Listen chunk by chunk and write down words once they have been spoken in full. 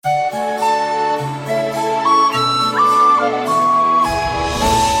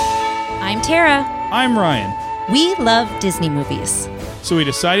Tara. I'm Ryan. We love Disney movies. So we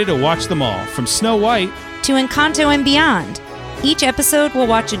decided to watch them all, from Snow White to Encanto and beyond. Each episode will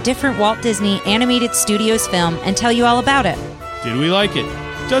watch a different Walt Disney Animated Studios film and tell you all about it. Did we like it?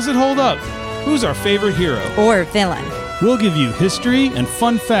 Does it hold up? Who's our favorite hero? Or villain. We'll give you history and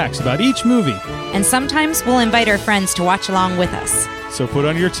fun facts about each movie. And sometimes we'll invite our friends to watch along with us. So put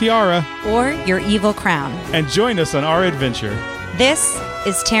on your tiara. Or your evil crown. And join us on our adventure. This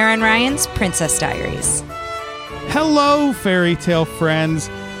is Tara and Ryan's Princess Diaries. Hello, fairy tale friends.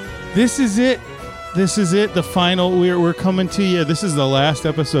 This is it. The final. We're coming to you. This is the last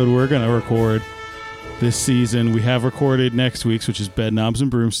episode we're going to record this season. We have recorded next week's, which is Bedknobs and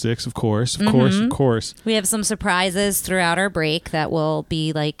Broomsticks, of course. Of course. We have some surprises throughout our break that will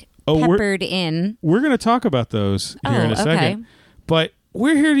be peppered in. We're going to talk about those here in a second. Okay. But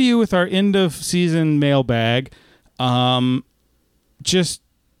we're here to you with our end of season mailbag. Just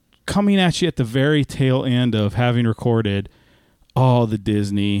coming at you at the very tail end of having recorded all the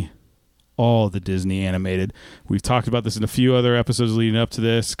Disney animated. We've talked about this in a few other episodes leading up to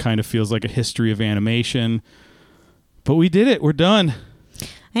this. Kind of feels like a history of animation. But we did it. We're done.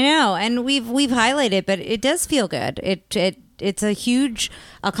 I know, and we've highlighted, but it does feel good. It's a huge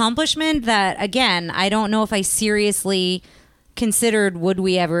accomplishment that, again, I don't know if I seriously considered would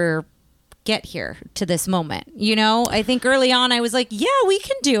we ever get here to this moment. You know, I think early on I was like, yeah, we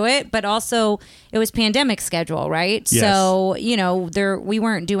can do it, but also it was pandemic schedule, right? Yes. So, you know, we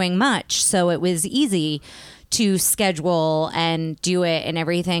weren't doing much, so it was easy to schedule and do it and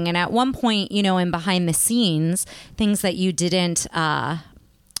everything. And at one point, you know, in behind the scenes, things that you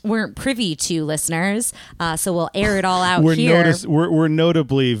weren't privy to, listeners, so we'll air it all out here. We're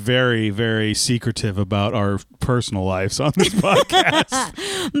notably very, very secretive about our personal lives on this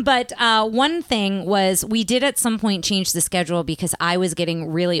podcast. But one thing was we did at some point change the schedule because I was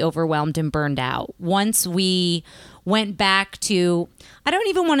getting really overwhelmed and burned out. Once we went back to, I don't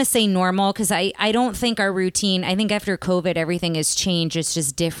even want to say normal because I don't think our routine, I think after COVID, everything has changed. It's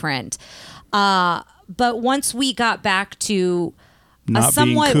just different. But once we got back to Not a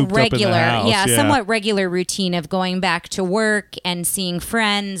somewhat being cooped regular, up in the house, somewhat regular routine of going back to work and seeing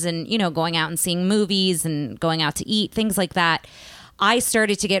friends and, you know, going out and seeing movies and going out to eat, things like that. I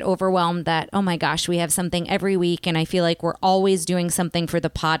started to get overwhelmed that, oh my gosh, we have something every week and I feel like we're always doing something for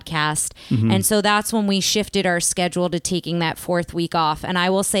the podcast. Mm-hmm. And so that's when we shifted our schedule to taking that fourth week off. And I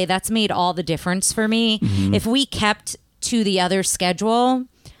will say that's made all the difference for me. Mm-hmm. If we kept to the other schedule,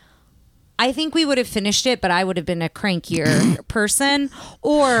 I think we would have finished it, but I would have been a crankier person.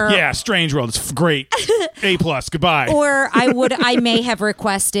 Or Strange World is great. A+, goodbye. Or I may have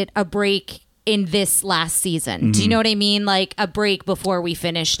requested a break in this last season. Mm-hmm. Do you know what I mean? Like a break before we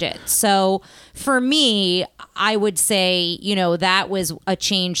finished it. So for me, I would say, you know, that was a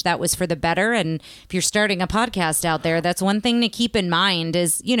change that was for the better. And if you're starting a podcast out there, that's one thing to keep in mind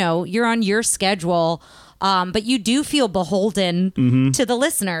is, you know, you're on your schedule. But you do feel beholden to the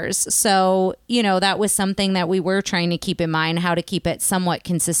listeners. So, you know, that was something that we were trying to keep in mind, how to keep it somewhat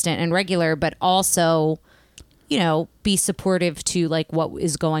consistent and regular, but also, you know, be supportive to like what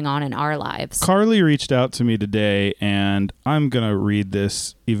is going on in our lives. Carly reached out to me today, and I'm going to read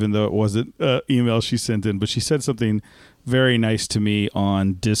this, even though it wasn't an email she sent in, but she said something very nice to me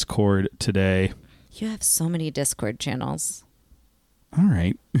on Discord today. You have so many Discord channels. All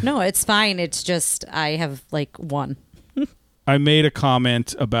right. No, it's fine. It's just I have like one. I made a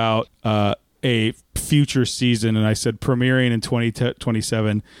comment about a future season, and I said premiering in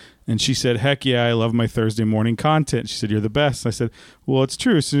 2027. And she said, heck yeah, I love my Thursday morning content. She said, you're the best. I said, well, it's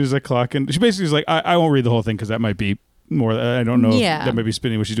true. As soon as I clock in. She basically was like, I won't read the whole thing because that might be more. I don't know if that might be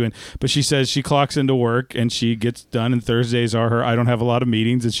spinning what she's doing. But she says she clocks into work and she gets done, and Thursdays are her. I don't have a lot of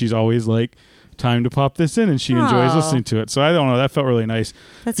meetings, and she's always like, time to pop this in, and she enjoys listening to it. So I don't know, that felt really nice.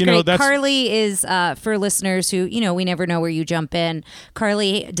 That's great. Carly is for listeners who, you know, we never know where you jump in.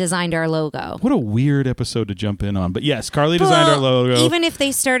 Carly designed our logo. What a weird episode to jump in on, but yes, Carly designed our logo. Even if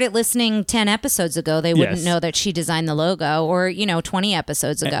they started listening 10 episodes ago, they wouldn't know that she designed the logo, or, you know, 20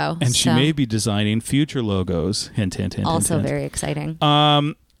 episodes ago. And she may be designing future logos. Hint, hint, hint. Also hint, hint. very exciting.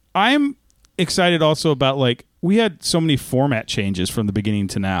 I'm excited also about, like, we had so many format changes from the beginning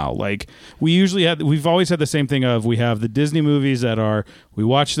to now. Like, we've always had the same thing of, we have the Disney movies that are, we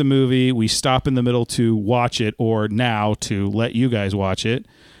watch the movie, we stop in the middle to watch it, or now to let you guys watch it.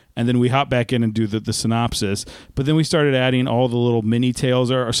 And then we hop back in and do the synopsis. But then we started adding all the little mini tales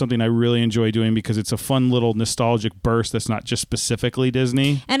are something I really enjoy doing because it's a fun little nostalgic burst that's not just specifically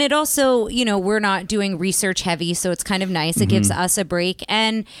Disney. And it also, you know, we're not doing research heavy, so it's kind of nice. It gives us a break.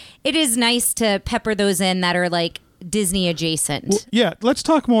 And it is nice to pepper those in that are like Disney adjacent. Well, yeah, let's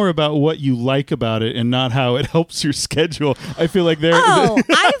talk more about what you like about it and not how it helps your schedule. I feel like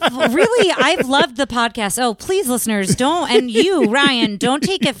I've loved the podcast. Oh, please, listeners, don't, and you, Ryan, don't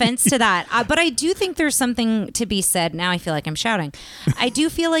take offense to that. But I do think there's something to be said. Now I feel like I'm shouting. I do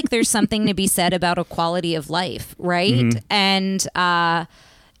feel like there's something to be said about a quality of life, right? Mm-hmm. And,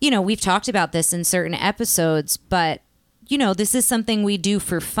 we've talked about this in certain episodes, but this is something we do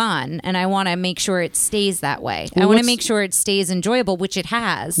for fun, and I want to make sure it stays that way. I want to make sure it stays enjoyable, which it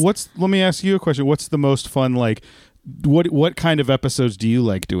has. Let me ask you a question. What's the most fun, what kind of episodes do you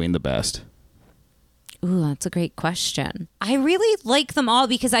like doing the best? Ooh, that's a great question. I really like them all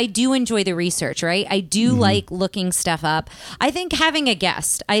because I do enjoy the research, right? I do like looking stuff up. I think having a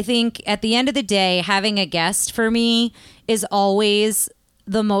guest, at the end of the day, having a guest for me is always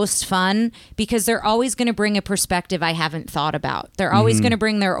the most fun because they're always going to bring a perspective I haven't thought about. They're always going to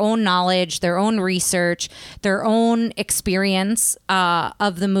bring their own knowledge, their own research, their own experience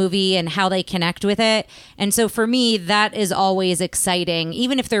of the movie and how they connect with it. And so for me, that is always exciting.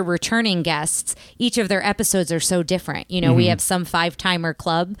 Even if they're returning guests, each of their episodes are so different. We have some 5-timer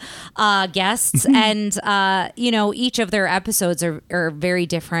club guests and, each of their episodes are very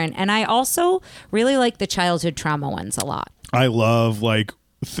different. And I also really like the childhood trauma ones a lot. I love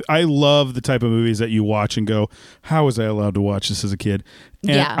the type of movies that you watch and go, how was I allowed to watch this as a kid?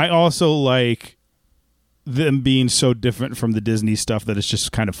 And I also like them being so different from the Disney stuff that it's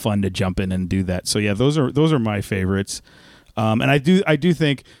just kind of fun to jump in and do that. So yeah, those are my favorites. And I do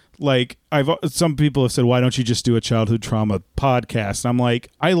think some people have said, why don't you just do a childhood trauma podcast? And I'm like,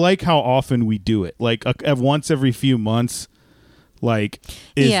 I like how often we do it. Once every few months.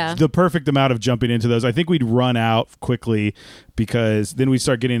 Is the perfect amount of jumping into those. I think we'd run out quickly because then we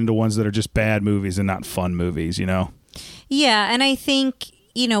start getting into ones that are just bad movies and not fun movies, Yeah, and I think,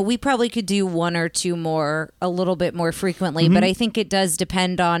 we probably could do one or two more a little bit more frequently, but I think it does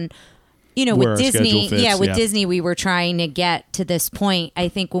depend on, with Disney. Disney, we were trying to get to this point. I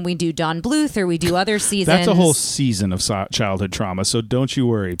think when we do Don Bluth or we do other seasons. That's a whole season of childhood trauma, so don't you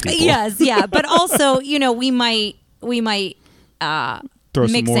worry, people. Yes, yeah, but also, we might throw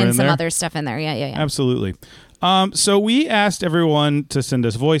mix some more in some there. Other stuff in there. Yeah. Absolutely. So we asked everyone to send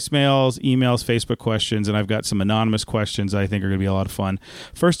us voicemails, emails, Facebook questions, and I've got some anonymous questions I think are going to be a lot of fun.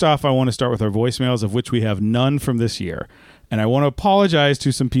 First off, I want to start with our voicemails, of which we have none from this year. And I want to apologize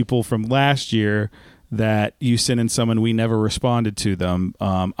to some people from last year that you sent in some and we never responded to them.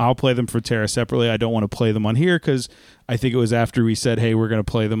 I'll play them for Tara separately. I don't want to play them on here because I think it was after we said, hey, we're going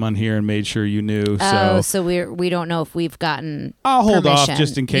to play them on here and made sure you knew. So we don't know if we've gotten I'll hold permission. off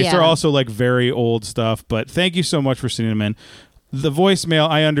just in case. Yeah. They're also very old stuff, but thank you so much for sending them in. The voicemail,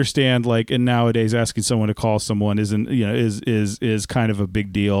 I understand, and nowadays asking someone to call someone is kind of a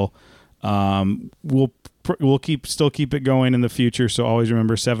big deal. We'll still keep it going in the future, so always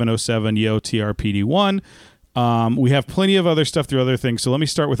remember 707-YO-TRPD1. We have plenty of other stuff through other things, so let me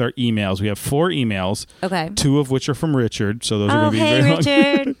start with our emails. We have 4 emails, 2 of which are from Richard, so those are going to be very long.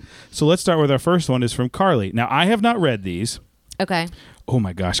 Richard. So let's start with our first one is from Carly. Now, I have not read these. Okay. Oh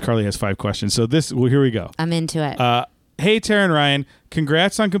my gosh, Carly has 5 questions. So here we go. I'm into it. Hey, Tara and Ryan,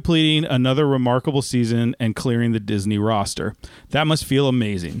 congrats on completing another remarkable season and clearing the Disney roster. That must feel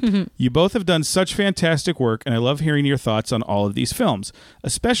amazing. You both have done such fantastic work, and I love hearing your thoughts on all of these films,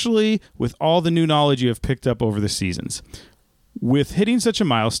 especially with all the new knowledge you have picked up over the seasons. With hitting such a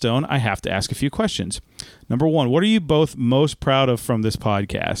milestone, I have to ask a few questions. Number 1, what are you both most proud of from this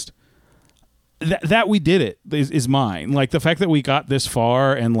podcast? That we did it is mine. The fact that we got this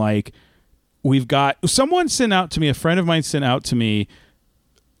far and we've got someone sent out to me, a friend of mine sent out to me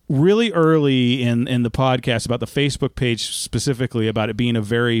really early in the podcast about the Facebook page specifically about it being a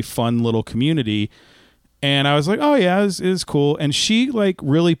very fun little community. And I was like, oh yeah, it's cool. And she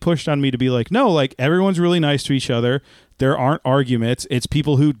really pushed on me to be no, everyone's really nice to each other. There aren't arguments. It's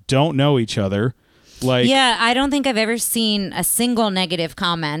people who don't know each other. I don't think I've ever seen a single negative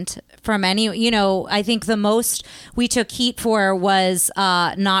comment from any, I think the most we took heat for was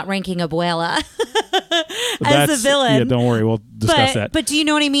not ranking Abuela as the villain. Yeah, don't worry. We'll discuss that. But do you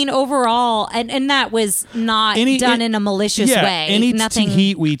know what I mean? Overall, and that was not done in a malicious way. Any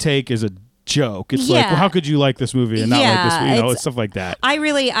heat we take is a joke. It's well, how could you like this movie and not like this movie? It's stuff like that. I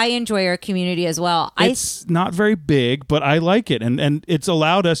enjoy our community as well. It's not very big, but I like it. And it's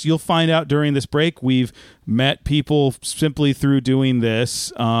allowed us, you'll find out during this break, we've met people simply through doing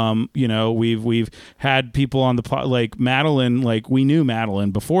this. We've had people on the Madeline, we knew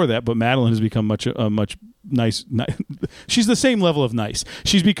Madeline before that, but Madeline has become much nice. She's the same level of nice.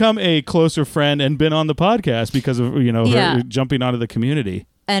 She's become a closer friend and been on the podcast because of her jumping onto the community.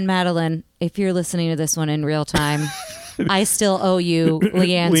 And Madeline, if you're listening to this one in real time, I still owe you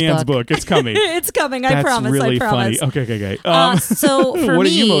Leanne's book. It's coming. It's coming. I promise. Really I promise. Funny. Okay. So for what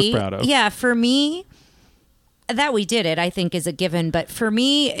me, are you most proud of? Yeah, for me, that we did it, I think, is a given. But for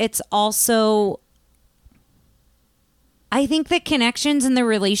me, it's also, I think, the connections and the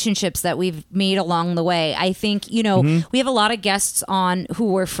relationships that we've made along the way. I think, we have a lot of guests on who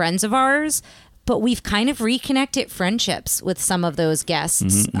were friends of ours, but we've kind of reconnected friendships with some of those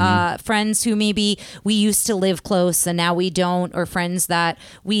guests. Friends who maybe we used to live close and now we don't, or friends that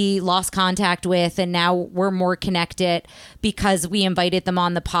we lost contact with and now we're more connected because we invited them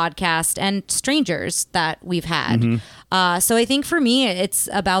on the podcast, and strangers that we've had. So I think for me, it's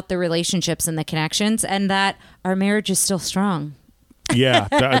about the relationships and the connections, and that our marriage is still strong. Yeah,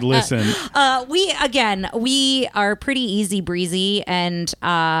 listen. We are pretty easy breezy, and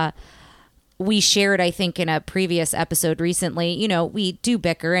we shared, I think, in a previous episode recently, we do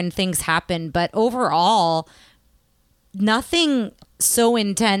bicker and things happen, but overall, nothing so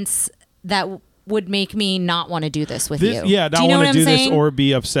intense that would make me not want to do this with you. Yeah, not want to do this or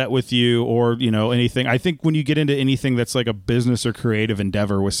be upset with you or, anything. I think when you get into anything that's like a business or creative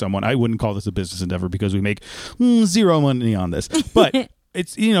endeavor with someone, I wouldn't call this a business endeavor because we make zero money on this. But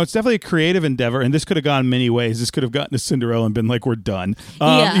it's it's definitely a creative endeavor, and this could have gone many ways. This could have gotten to Cinderella and been like, we're done.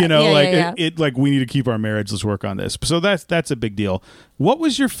 It we need to keep our marriage. Let's work on this. So that's a big deal. What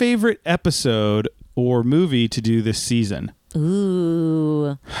was your favorite episode or movie to do this season?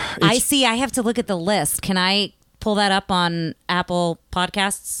 Ooh, I see. I have to look at the list. Can I pull that up on Apple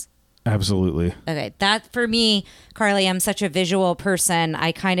Podcasts? Absolutely. Okay. That for me, Carly, I'm such a visual person.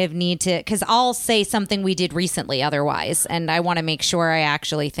 I kind of need to, because I'll say something we did recently otherwise, and I want to make sure I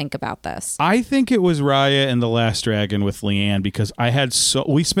actually think about this. I think it was Raya and the Last Dragon with Leanne, because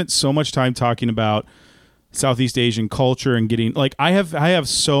we spent so much time talking about Southeast Asian culture and getting, like, I have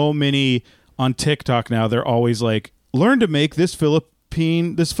so many on TikTok now. They're always like, learn to make this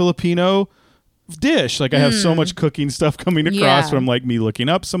Filipino dish. Like, I have so much cooking stuff coming across from like me looking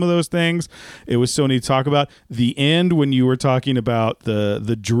up some of those things. It was so neat to talk about. The end, when you were talking about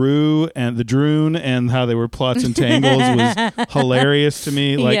the Drew and the Droon and how they were plots and tangles, was hilarious to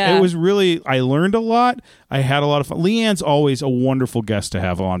me. Like, it was really, I learned a lot. I had a lot of fun. Leanne's always a wonderful guest to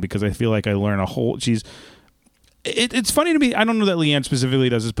have on because I feel like I learn it's funny to me. I don't know that Leanne specifically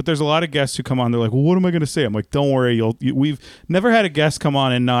does this, but there's a lot of guests who come on. They're like, well, what am I going to say? I'm like, don't worry. We've never had a guest come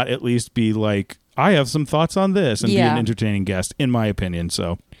on and not at least be like, I have some thoughts on this, and be an entertaining guest, in my opinion.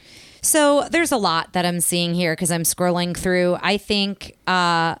 So there's a lot that I'm seeing here because I'm scrolling through. I think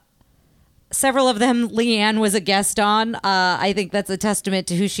several of them Leanne was a guest on. I think that's a testament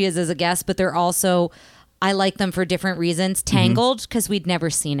to who she is as a guest, but they're also, I like them for different reasons. Tangled, because we'd never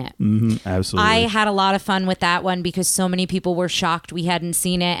seen it. Absolutely. I had a lot of fun with that one because so many people were shocked we hadn't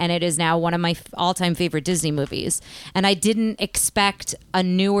seen it, and it is now one of my all-time favorite Disney movies. And I didn't expect a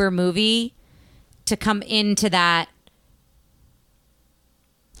newer movie to come into that.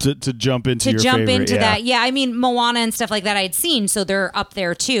 To jump into that. Yeah, I mean, Moana and stuff like that I had seen, so they're up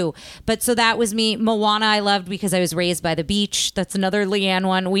there too. But so that was me. Moana I loved because I was raised by the beach. That's another Leanne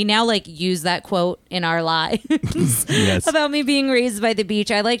one. We now use that quote in our lives about me being raised by the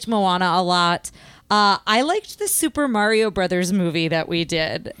beach. I liked Moana a lot. I liked the Super Mario Brothers movie that we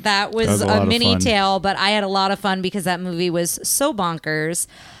did. That was a mini tale, but I had a lot of fun because that movie was so bonkers.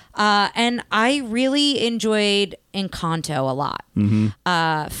 And I really enjoyed Encanto a lot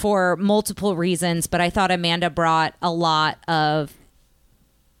for multiple reasons, but I thought Amanda brought a lot of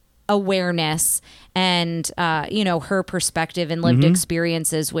awareness and her perspective and lived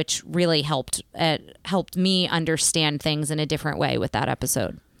experiences, which really helped me understand things in a different way with that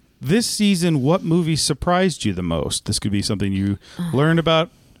episode. This season, what movie surprised you the most? This could be something you learned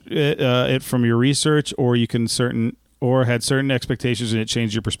about it from your research, or or had certain expectations and it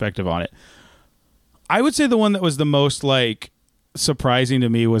changed your perspective on it. I would say the one that was the most surprising to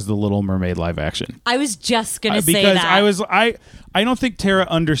me was the Little Mermaid live action. I was just going to say that. Because I don't think Tara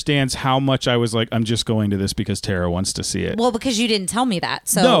understands how much I was like, I'm just going to this because Tara wants to see it. Well, because you didn't tell me that.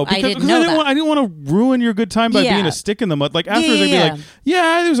 So no, I didn't know that. I didn't want to ruin your good time by being a stick in the mud. Like, afterwards I'd be like,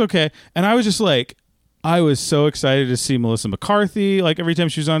 yeah, it was okay. And I was just like, I was so excited to see Melissa McCarthy. Like, every time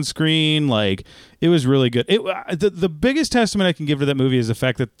she was on screen, like, it was really good. The biggest testament I can give to that movie is the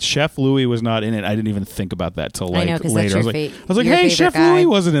fact that Chef Louis was not in it. I didn't even think about that till later. That's I was like, hey, Chef Louis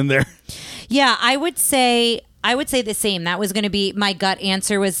wasn't in there. Yeah, I would say the same. That was going to be my gut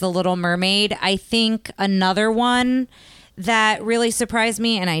answer, was The Little Mermaid. I think another one that really surprised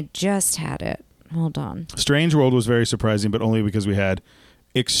me, and I just had it. Hold on. Strange World was very surprising, but only because we had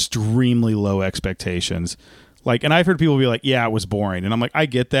extremely low expectations. Like, and I've heard people be like, yeah, it was boring. And I'm like, I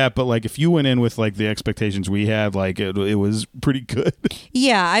get that. But like, if you went in with like the expectations we had, like it was pretty good.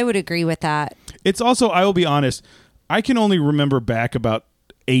 Yeah, I would agree with that. It's also, I will be honest, I can only remember back about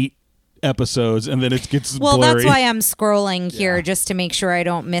 8 episodes and then it gets well blurry. That's why I'm scrolling here just to make sure I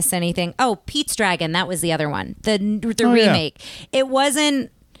don't miss anything. Oh, Pete's Dragon, that was the other one, the remake. It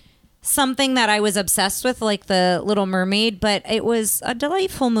wasn't something that I was obsessed with like the Little Mermaid, but it was a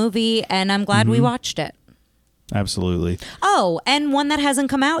delightful movie and I'm glad we watched it. Absolutely. Oh, and one that hasn't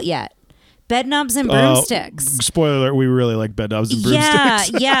come out yet, Bedknobs and Broomsticks. Spoiler alert, we really like Bedknobs and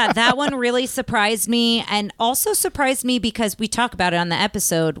Broomsticks. Yeah, that one really surprised me, and also surprised me because we talk about it on the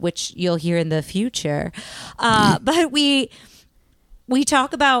episode, which you'll hear in the future. But we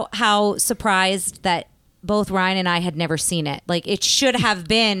talk about how surprised that both Ryan and I had never seen it. Like, it should have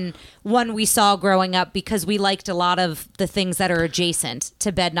been one we saw growing up because we liked a lot of the things that are adjacent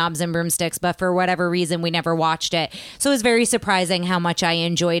to Bedknobs and Broomsticks, but for whatever reason, we never watched it. So it was very surprising how much I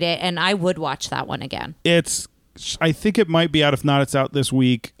enjoyed it, and I would watch that one again. I think it might be out. If not, it's out this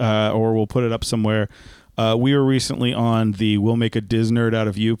week, or we'll put it up somewhere. We were recently on the We'll Make a Diz Nerd Out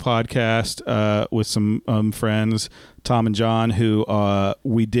of You podcast with some friends, Tom and John, who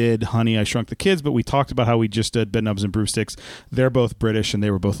we did Honey, I Shrunk the Kids, but we talked about how we just did Bedknobs and Broomsticks. They're both British, and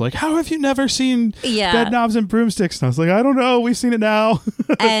they were both like, how have you never seen Bedknobs and Broomsticks? And I was like, I don't know. We've seen it now.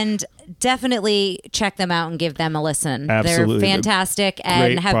 And definitely check them out and give them a listen. Absolutely. They're fantastic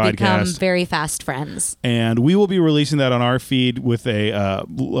and have podcast. become very fast friends. And we will be releasing that on our feed with a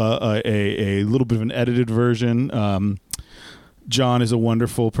little bit of an edited version. John is a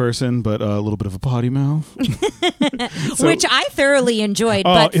wonderful person, but a little bit of a potty mouth. Which I thoroughly enjoyed.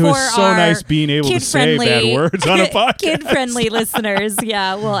 Oh, but it was so nice being able to say bad words on a podcast. Kid-friendly listeners,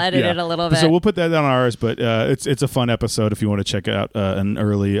 we'll edit it a little bit. So we'll put that on ours, but it's a fun episode if you want to check out an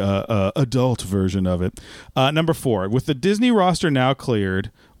early adult version of it. Number 4, with the Disney roster now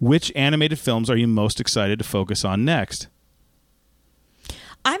cleared, which animated films are you most excited to focus on next?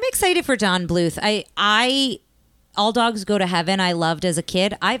 I'm excited for Don Bluth. I All Dogs Go to Heaven, I loved as a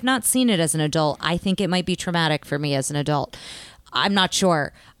kid. I've not seen it as an adult. I think it might be traumatic for me as an adult. I'm not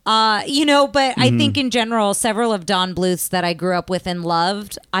sure. But I think in general, several of Don Bluth's that I grew up with and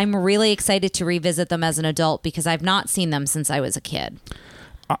loved, I'm really excited to revisit them as an adult because I've not seen them since I was a kid.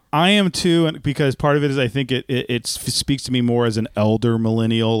 I am too, and because part of it is I think it speaks to me more as an elder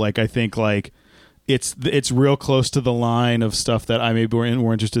millennial. Like, I think like it's real close to the line of stuff that I maybe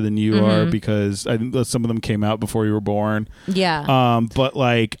more interested than you are, because I think some of them came out before you were born. Yeah. But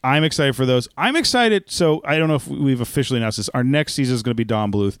like, I'm excited for those. I'm excited. So I don't know if we've officially announced this. Our next season is going to be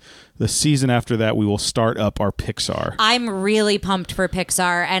Don Bluth. The season after that, we will start up our Pixar. I'm really pumped for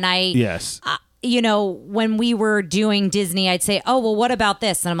Pixar, and when we were doing Disney, I'd say, oh, well, what about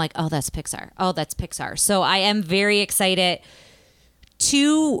this? And I'm like, oh, that's Pixar. Oh, that's Pixar. So I am very excited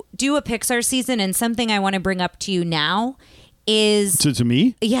to do a Pixar season, and something I want to bring up to you now is to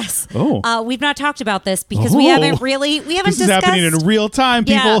me. Yes. Oh, we've not talked about this because we haven't discussed. This is happening in real time,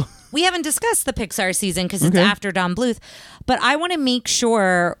 people. Yeah, we haven't discussed the Pixar season because it's after Don Bluth, but I want to make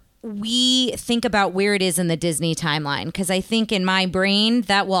sure we think about where it is in the Disney timeline, because I think in my brain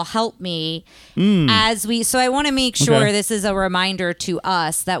that will help me so I want to make sure this is a reminder to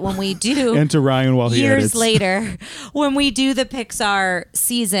us that when we do and to Ryan while he years edits. later, when we do the Pixar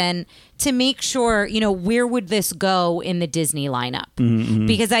season, to make sure, where would this go in the Disney lineup?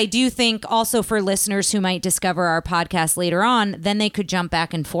 Because I do think also for listeners who might discover our podcast later on, then they could jump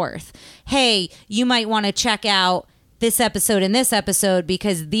back and forth. Hey, you might want to check out this episode and this episode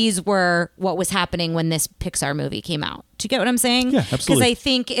because these were what was happening when this Pixar movie came out. Do you get what I'm saying? Yeah, absolutely. Because I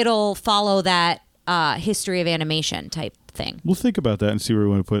think it'll follow that history of animation type thing. We'll think about that and see where we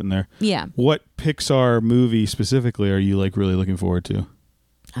want to put it in there. Yeah. What Pixar movie specifically are you like really looking forward to?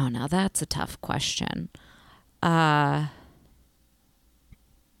 Oh, now that's a tough question.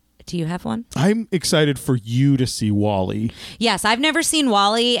 Do you have one? I'm excited for you to see WALL-E. Yes, I've never seen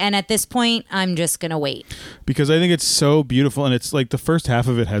WALL-E, and at this point, I'm just going to wait. Because I think it's so beautiful, and it's like the first half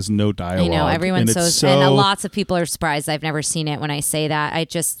of it has no dialogue. I know, everyone's and lots of people are surprised I've never seen it when I say that.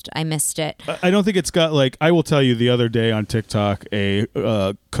 I missed it. I don't think it's got, like, I will tell you the other day on TikTok, a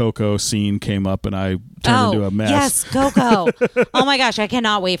Coco scene came up, and I turned into a mess. Yes, Coco. Oh my gosh, I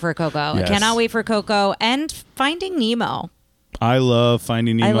cannot wait for Coco. Yes. I cannot wait for Coco and Finding Nemo. I love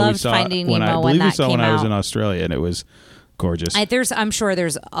Finding Nemo. I loved Finding Nemo when that came out. when I was in Australia, and it was gorgeous. I'm sure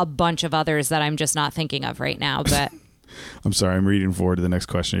there's a bunch of others that I'm just not thinking of right now, but I'm sorry, I'm reading forward to the next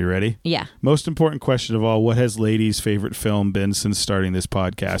question. Are you ready? Yeah. Most important question of all, what has Lady's favorite film been since starting this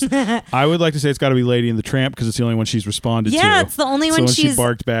podcast? I would like to say it's got to be Lady and the Tramp because it's the only one she's responded to. Yeah, it's the only one she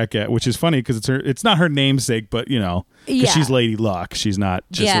barked back at, which is funny because it's not her namesake, but because she's Lady Luck. She's not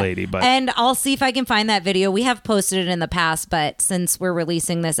just Lady. But And I'll see if I can find that video. We have posted it in the past, but since we're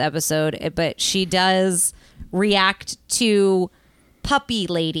releasing this episode, but she does react to puppy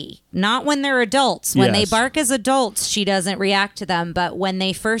Lady, not when they're adults. When they bark as adults, she doesn't react to them, but when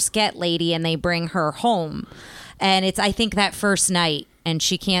they first get Lady and they bring her home, and it's I think that first night and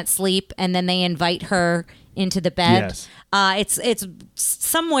she can't sleep, and then they invite her into the bed. It's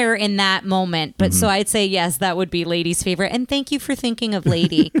somewhere in that moment, but so I'd say yes, that would be Lady's favorite. And thank you for thinking of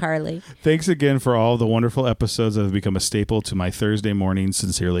Lady, Carly. Thanks again for all the wonderful episodes that have become a staple to my Thursday mornings.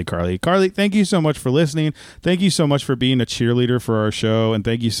 Sincerely, Carly. Carly, thank you so much for listening. Thank you so much for being a cheerleader for our show, and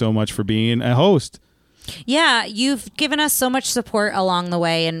thank you so much for being a host. Yeah, you've given us so much support along the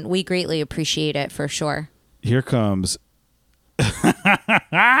way, and we greatly appreciate it for sure. Here comes.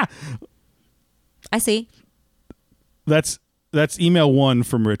 I see. That's email 1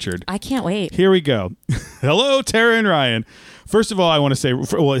 from Richard. I can't wait. Here we go. Hello, Tara and Ryan. First of all, I want to say,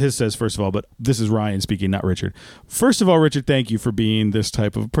 well, his says first of all, but this is Ryan speaking, not Richard. First of all, Richard, thank you for being this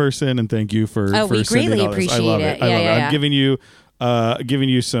type of person, and thank you for we sending greatly all this. appreciate I love it. it. I love it. Yeah. I'm giving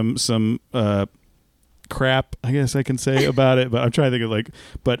you some crap, I guess I can say about it, but I'm trying to think of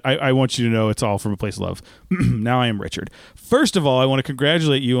but I want you to know it's all from a place of love. Now I am Richard. First of all, I want to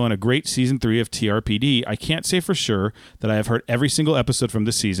congratulate you on a great season 3 of TRPD. I can't say for sure that I have heard every single episode from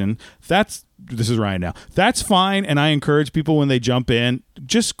this season. This is Ryan now. That's fine, and I encourage people when they jump in,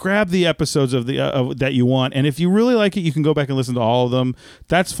 just grab the episodes of that you want, and if you really like it, you can go back and listen to all of them.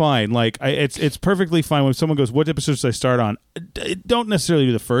 That's fine. It's perfectly fine when someone goes, "What episodes should I start on?" Don't necessarily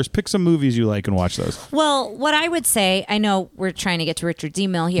do the first. Pick some movies you like and watch those. Well, what I would say, I know we're trying to get to Richard's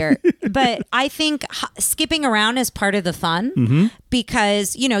email here, but I think skipping around is part of the fun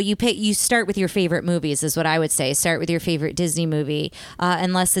because you start with your favorite movies is what I would say. Start with your favorite Disney movie,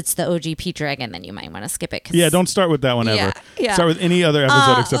 unless it's the OG Pete Dragon, then you might want to skip it. Yeah, don't start with that one ever. Yeah. Start with any other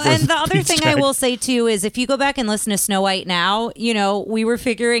episode except for And the other Pete's thing Dragon. I will say too is if you go back and listen to Snow White now, we were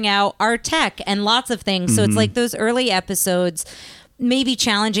figuring out our tech and lots of things. So it's like those early episodes may be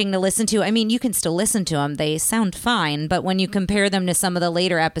challenging to listen to. I mean, you can still listen to them. They sound fine. But when you compare them to some of the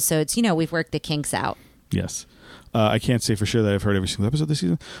later episodes, we've worked the kinks out. Yes. I can't say for sure that I've heard every single episode this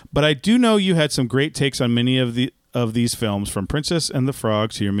season, but I do know you had some great takes on many of these films, from Princess and the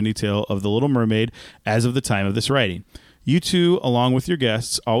Frog to your mini tale of The Little Mermaid as of the time of this writing. You two, along with your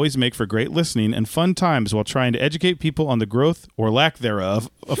guests, always make for great listening and fun times while trying to educate people on the growth or lack thereof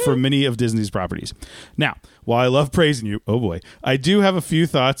for many of Disney's properties. Now, while I love praising you, oh boy, I do have a few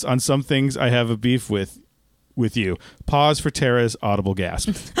thoughts on some things I have a beef with you. Pause for Tara's audible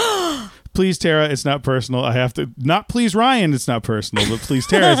gasp. Please, Tara, it's not personal. I have to not please Ryan. It's not personal, but please,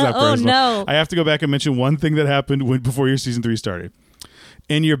 Tara, it's not personal. No. I have to go back and mention one thing that happened before your season 3 started.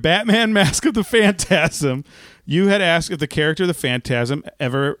 In your Batman Mask of the Phantasm, you had asked if the character of the Phantasm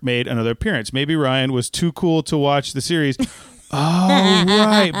ever made another appearance. Maybe Ryan was too cool to watch the series. Oh,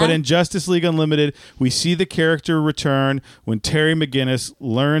 right. But in Justice League Unlimited, we see the character return when Terry McGinnis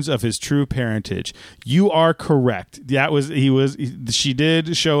learns of his true parentage. You are correct. She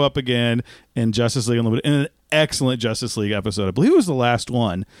did show up again in Justice League Unlimited in an excellent Justice League episode. I believe it was the last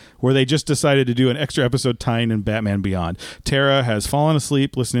one where they just decided to do an extra episode tying in Batman Beyond. Tara has fallen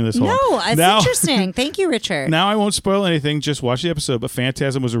asleep listening to this whole. No, it's interesting. Thank you, Richard. Now I won't spoil anything. Just watch the episode. But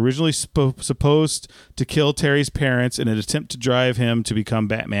Phantasm was originally supposed to kill Terry's parents in an attempt to drive him to become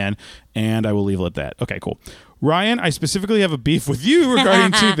Batman, and I will leave it at that. Okay, cool. Ryan, I specifically have a beef with you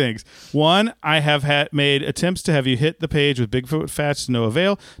regarding two things. One, I have made attempts to have you hit the page with Bigfoot facts to no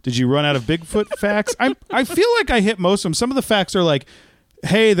avail. Did you run out of Bigfoot facts? I feel like I hit most of them. Some of the facts are like,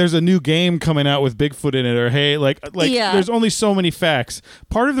 hey, there's a new game coming out with Bigfoot in it, or hey, there's only so many facts.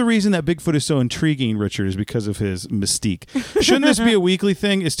 Part of the reason that Bigfoot is so intriguing, Richard, is because of his mystique. Shouldn't this be a weekly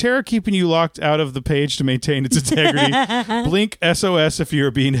thing? Is Tara keeping you locked out of the page to maintain its integrity? Blink SOS if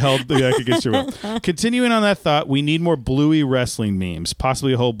you're being held back against your will. Continuing on that thought, we need more Bluey wrestling memes,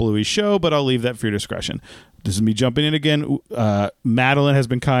 possibly a whole Bluey show, but I'll leave that for your discretion. This is me jumping in again. Madeline has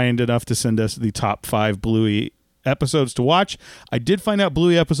been kind enough to send us the top 5 Bluey episodes to watch. I did find out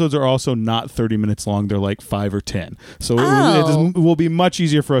Bluey episodes are also not 30 minutes long. They're like 5 or 10. So it will be much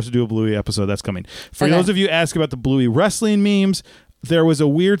easier for us to do a Bluey episode. That's coming. For those of you ask about the Bluey wrestling memes, there was a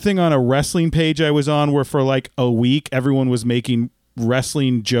weird thing on a wrestling page I was on where for like a week everyone was making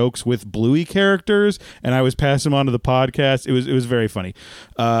wrestling jokes with Bluey characters, and I was passing them on to the podcast. It was very funny.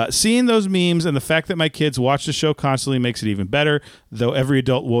 Seeing those memes and the fact that my kids watch the show constantly makes it even better, though every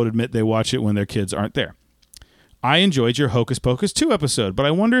adult will admit they watch it when their kids aren't there. I enjoyed your Hocus Pocus 2 episode, but I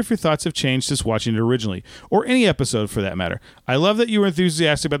wonder if your thoughts have changed since watching it originally, or any episode for that matter. I love that you were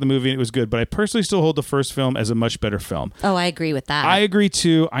enthusiastic about the movie and it was good, but I personally still hold the first film as a much better film. Oh, I agree with that. I agree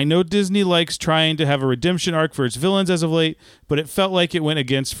too. I know Disney likes trying to have a redemption arc for its villains as of late, but it felt like it went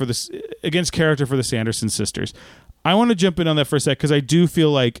against character for the Sanderson sisters. I want to jump in on that for a sec because I do feel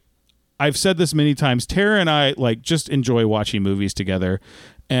like I've said this many times. Tara and I just enjoy watching movies together,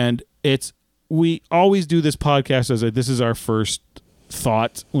 and we always do this podcast as this is our first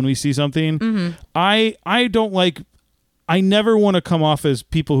thought when we see something. Mm-hmm. I never want to come off as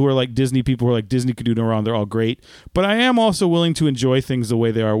people who are like Disney people who are like Disney could do no wrong. They're all great. But I am also willing to enjoy things the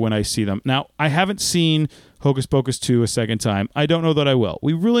way they are when I see them. Now, I haven't seen Hocus Pocus 2 a second time. I don't know that I will.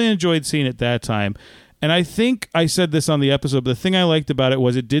 We really enjoyed seeing it that time. And I think I said this on the episode, but the thing I liked about it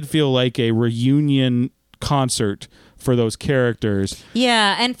was it did feel like a reunion concert for those characters.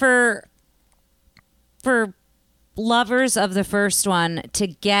 Yeah, and for lovers of the first one to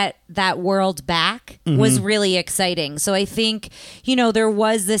get that world back was really exciting. So I think, there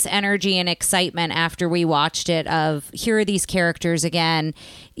was this energy and excitement after we watched it of here are these characters again,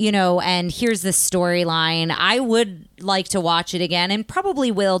 and here's this storyline. I would like to watch it again and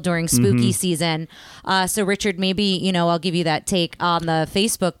probably will during spooky season. So Richard, maybe, I'll give you that take on the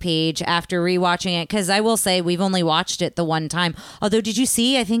Facebook page after rewatching it. Cause I will say we've only watched it the one time. Although, did you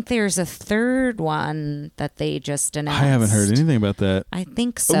see, I think there's a third one that they just announced. I haven't heard anything about that. I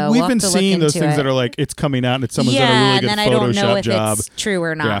think so. We've been seeing those things that are like, it's coming out and someone's done a really good and then I don't know Photoshop if job. It's true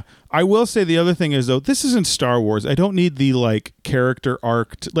or not. Yeah. I will say the other thing is though, this isn't Star Wars. I don't need the character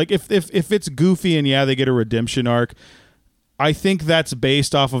arc. If it's goofy and they get a redemption arc, I think that's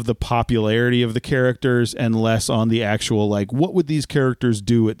based off of the popularity of the characters and less on the actual what would these characters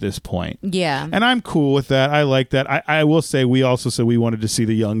do at this point. Yeah. And I'm cool with that. I like that. I will say we also said we wanted to see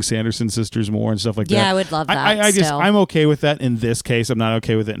the young Sanderson sisters more and stuff like that. Yeah, I would love that. I'm okay with that in this case. I'm not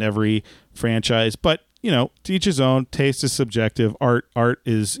okay with it in every franchise, but to each his own. Taste is subjective. Art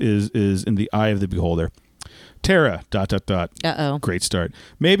is in the eye of the beholder. Tara, ... Uh-oh. Great start.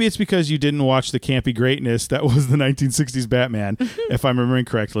 Maybe it's because you didn't watch the campy greatness that was the 1960s Batman, if I'm remembering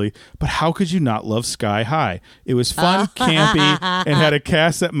correctly. But how could you not love Sky High? It was fun, campy, and had a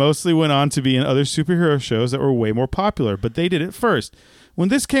cast that mostly went on to be in other superhero shows that were way more popular, but they did it first. When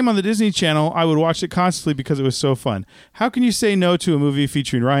this came on the Disney Channel, I would watch it constantly because it was so fun. How can you say no to a movie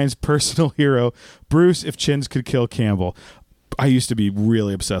featuring Ryan's personal hero, Bruce, if Chins could kill Campbell? I used to be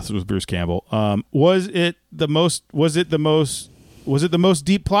really obsessed with Bruce Campbell. Was it the most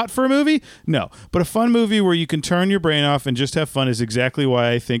deep plot for a movie? No. But a fun movie where you can turn your brain off and just have fun is exactly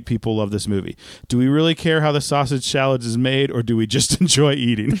why I think people love this movie. Do we really care how the sausage salad is made, or do we just enjoy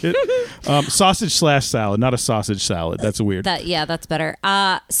eating it? Sausage/salad, not a sausage salad. That's weird. That's better.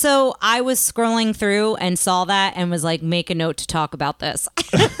 So I was scrolling through and saw that and was like, make a note to talk about this.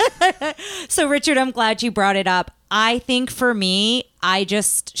 So Richard, I'm glad you brought it up. I think for me, I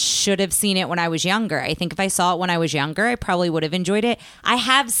just should have seen it when I was younger. I think if I saw it when I was younger, I probably would have enjoyed it. I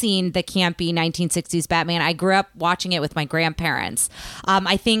have seen the campy 1960s Batman. I grew up watching it with my grandparents.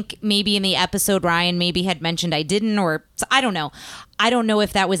 I think maybe in the episode Ryan maybe had mentioned I didn't, or I don't know. I don't know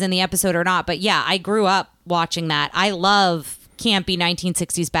if that was in the episode or not, but yeah, I grew up watching that. I love campy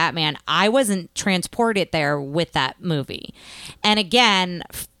 1960s Batman. I wasn't transported there with that movie. And again,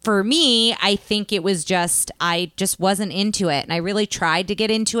 for me, I think it was I just wasn't into it. And I really tried to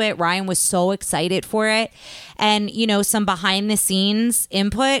get into it. Ryan was so excited for it. And, some behind the scenes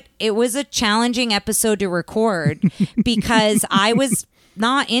input, it was a challenging episode to record because I was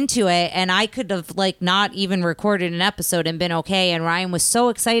not into it, and I could have not even recorded an episode and been okay. And Ryan was so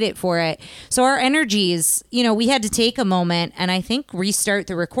excited for it. So our energies, we had to take a moment and I think restart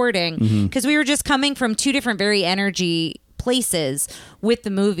the recording because we were just coming from two different very energy places with the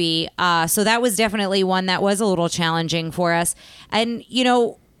movie. So that was definitely one that was a little challenging for us. And,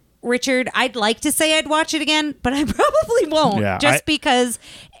 Richard, I'd like to say I'd watch it again, but I probably won't because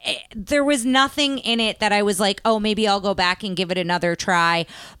there was nothing in it that I was like, oh, maybe I'll go back and give it another try.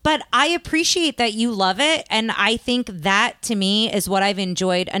 But I appreciate that you love it. And I think that to me is what I've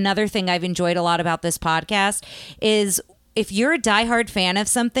enjoyed. Another thing I've enjoyed a lot about this podcast is if you're a diehard fan of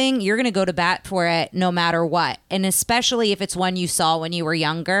something, you're going to go to bat for it no matter what. And especially if it's one you saw when you were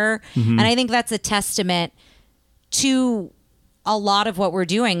younger. Mm-hmm. And I think that's a testament to a lot of what we're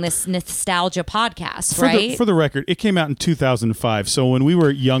doing, this nostalgia podcast, right? For the record, it came out in 2005. So when we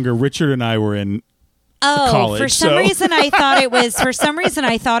were younger, Richard and I were in college. For some reason I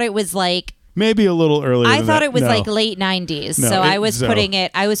thought it was like maybe a little earlier. I thought that. it was No. like late 90s. No, I was putting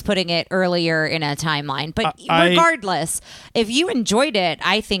it earlier in a timeline. But regardless, if you enjoyed it,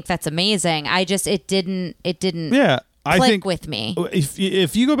 I think that's amazing. It didn't I click think with me.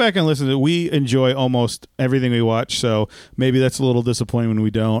 If you go back and listen to it, we enjoy almost everything we watch, so maybe that's a little disappointing when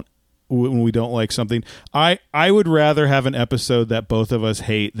we don't like something. I would rather have an episode that both of us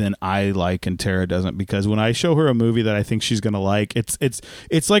hate than I like and Tara doesn't, because when I show her a movie that I think she's gonna like,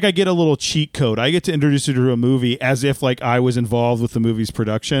 it's like I get a little cheat code. I get to introduce her to a movie as if like I was involved with the movie's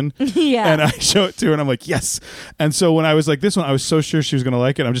production. Yeah. And I show it to her and I'm like, yes. And so when I was like this one, I was so sure she was gonna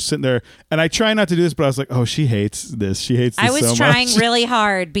like it. I'm just sitting there and I try not to do this, but I was like, oh, she hates this. She hates this so much. I was trying really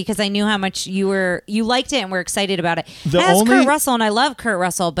hard because I knew how much you liked it and were excited about it. Kurt Russell, and I love Kurt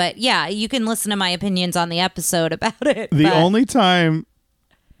Russell, but yeah, you can listen to my opinions on the episode about it. Only time,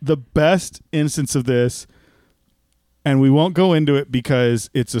 the best instance of this, and we won't go into it because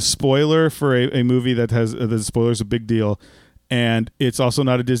it's a spoiler for a movie that has the spoiler's a big deal, and it's also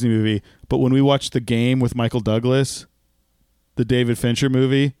not a Disney movie. But when we watched The Game with Michael Douglas, the David Fincher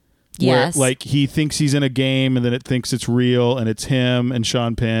movie, yes, where like he thinks he's in a game and then it thinks it's real and it's him and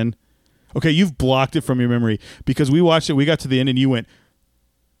Sean Penn. Okay, you've blocked it from your memory because we watched it. We got to the end and you went.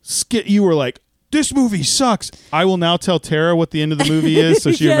 You were like, this movie sucks. I will now tell Tara what the end of the movie is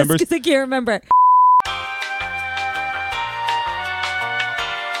so she yes, remembers. Because I can't remember.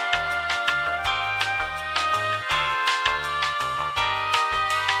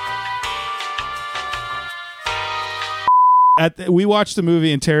 We watched the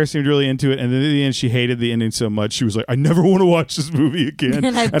movie and Tara seemed really into it, and then at the end she hated the ending so much she was like, I never want to watch this movie again.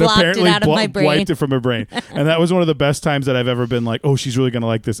 And I blocked it out of my brain. Wiped it from her brain. And that was one of the best times that I've ever been like, oh, she's really going to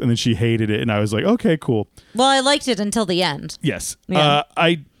like this, and then she hated it, and I was like, okay, cool. Well, I liked it until the end. Yes. Yeah.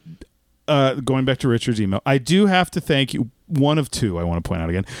 Going back to Richard's email, I do have to thank you. One of two, I want to point out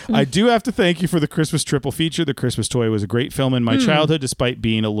again. I do have to thank you for the Christmas triple feature. The Christmas Toy was a great film in my childhood, despite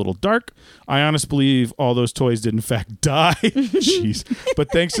being a little dark. I honestly believe all those toys did in fact die. Jeez.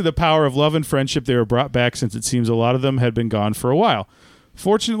 But thanks to the power of love and friendship, they were brought back, since it seems a lot of them had been gone for a while.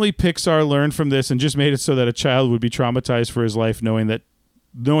 Fortunately, Pixar learned from this and just made it so that a child would be traumatized for his life knowing the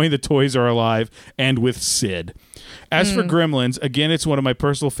toys are alive and with Sid. As for Gremlins, again, it's one of my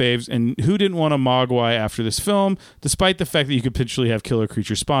personal faves, and who didn't want a Mogwai after this film, despite the fact that you could potentially have killer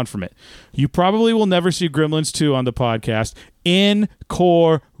creatures spawn from it? You probably will never see Gremlins 2 on the podcast.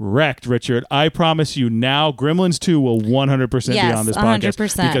 Incorrect, Richard. I promise you now, Gremlins 2 will 100% be on this podcast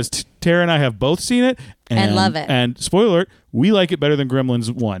 100%. because Tara and I have both seen it and love it. And spoiler alert, we like it better than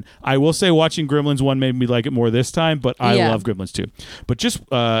Gremlins 1. I will say watching Gremlins 1 made me like it more this time, but I love Gremlins 2. But just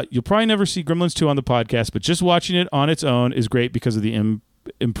you'll probably never see Gremlins 2 on the podcast, but just watching it on its own is great because of the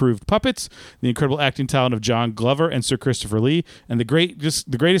improved puppets, the incredible acting talent of John Glover and Sir Christopher Lee, and the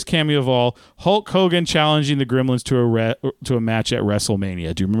greatest cameo of all, Hulk Hogan challenging the Gremlins to a match at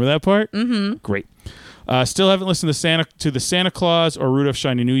WrestleMania. Do you remember that part? Mm-hmm. Great. Still haven't listened to the Santa Claus or Rudolph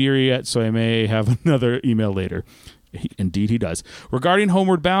Shiny New Year yet, so I may have another email later. Indeed, he does. Regarding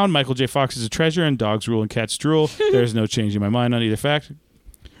Homeward Bound, Michael J. Fox is a treasure, and dogs rule and cats drool. There's no changing my mind on either fact.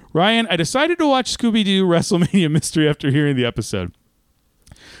 Ryan, I decided to watch Scooby-Doo WrestleMania Mystery after hearing the episode.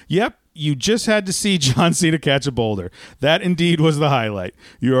 Yep, you just had to see John Cena catch a boulder. That indeed was the highlight.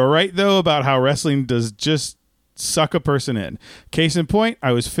 You are right, though, about how wrestling does just suck a person in. Case in point,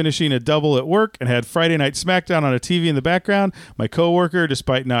 I was finishing a double at work and had Friday Night SmackDown on a TV in the background. My coworker,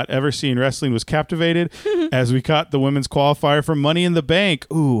 despite not ever seeing wrestling, was captivated as we caught the women's qualifier for Money in the Bank.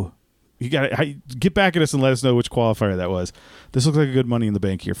 Ooh. You got to get back at us and let us know which qualifier that was. This looks like a good Money in the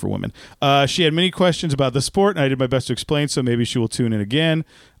Bank here for women. She had many questions about the sport, and I did my best to explain, so maybe she will tune in again.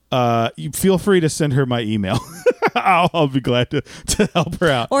 You feel free to send her my email. I'll be glad to help her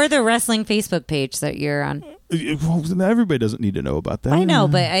out. Or the wrestling Facebook page that you're on. Well, everybody doesn't need to know about that. I know,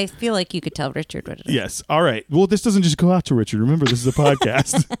 but I feel like you could tell Richard what it is. Yes. All right. Well, this doesn't just go out to Richard. Remember, this is a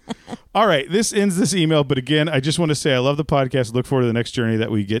podcast. All right. This ends this email. But again, I just want to say I love the podcast. Look forward to the next journey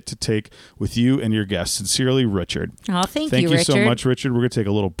that we get to take with you and your guests. Sincerely, Richard. Oh, thank you, Richard. Thank you so much, Richard. We're going to take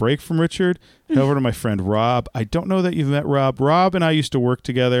a little break from Richard. Head over to my friend Rob. I don't know that you've met Rob. Rob and I used to work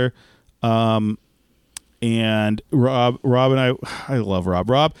together. And Rob and I love Rob.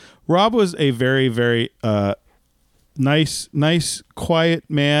 Rob was a very, very nice, quiet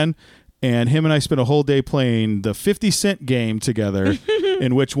man, and him and I spent a whole day playing the 50 Cent game together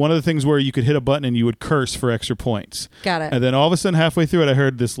in which one of the things where you could hit a button and you would curse for extra points. Got it. And then all of a sudden, halfway through it, I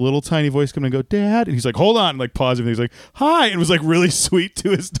heard this little tiny voice come and go, "Dad," and he's like, "Hold on," and like pause everything. He's like, "Hi," and was like really sweet to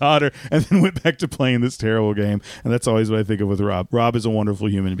his daughter, and then went back to playing this terrible game. And that's always what I think of with Rob. Rob is a wonderful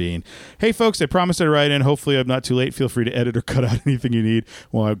human being. Hey, folks, I promised I'd write in. Hopefully, I'm not too late. Feel free to edit or cut out anything you need.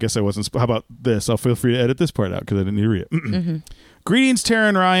 Well, I guess I wasn't. How about this? I'll feel free to edit this part out because I didn't need to read it. Greetings, Tara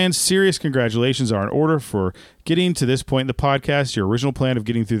and Ryan. Serious congratulations are in order for getting to this point in the podcast. Your original plan of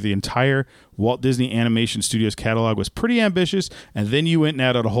getting through the entire Walt Disney Animation Studios catalog was pretty ambitious, and then you went and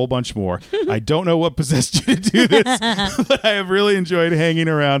added a whole bunch more. I don't know what possessed you to do this, but I have really enjoyed hanging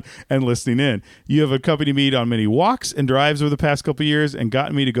around and listening in. You have accompanied me on many walks and drives over the past couple of years and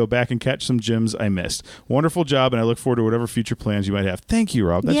gotten me to go back and catch some gems I missed. Wonderful job, and I look forward to whatever future plans you might have. Thank you,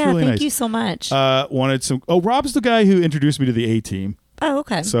 Rob. That's really nice. Thank you so much. Rob's the guy who introduced me to the A-Team. Oh,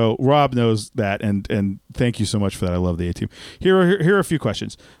 okay. So Rob knows that, and thank you so much for that. I love the A-Team. Here are a few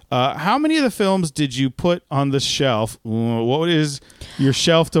questions. How many of the films did you put on the shelf? What is your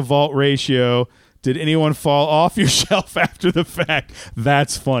shelf to vault ratio? Did anyone fall off your shelf after the fact?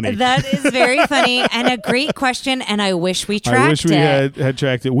 That's funny. That is very funny and a great question, and I wish we tracked it. I wish we had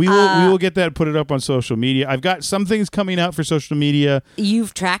tracked it. We will get that, put it up on social media. I've got some things coming out for social media.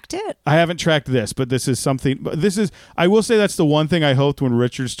 You've tracked it? I haven't tracked this, but this is something. I will say that's the one thing I hoped when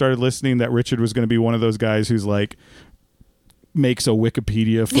Richard started listening, that Richard was going to be one of those guys who's like, makes a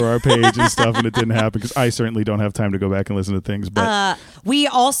Wikipedia for our page and stuff, and it didn't happen because I certainly don't have time to go back and listen to things. But we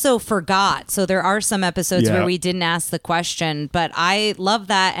also forgot, so there are some episodes where we didn't ask the question, but I love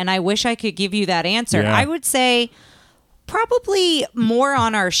that, and I wish I could give you that answer. I would say probably more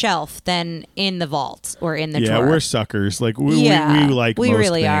on our shelf than in the vault or in the drawer. Yeah, we're suckers. Like we like we most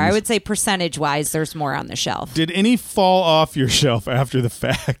really things. are. I would say percentage wise, there's more on the shelf. Did any fall off your shelf after the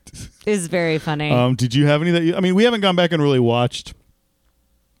fact? Is very funny. Did you have any that we haven't gone back and really watched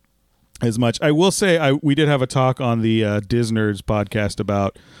as much. I will say we did have a talk on the Disnerds podcast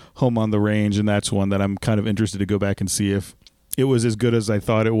about Home on the Range, and that's one that I'm kind of interested to go back and see if it was as good as I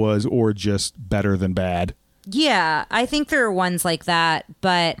thought it was or just better than bad. Yeah, I think there are ones like that,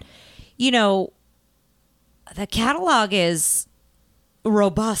 but the catalog is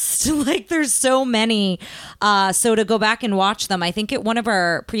robust. Like there's so many. So to go back and watch them, I think one of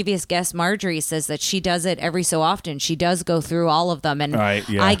our previous guests, Marjorie, says that she does it every so often. She does go through all of them, and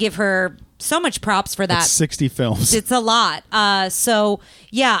I give her so much props for that. It's 60 films. It's a lot. So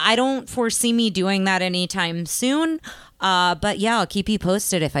yeah, I don't foresee me doing that anytime soon. But yeah, I'll keep you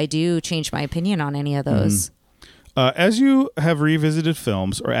posted if I do change my opinion on any of those. As you have revisited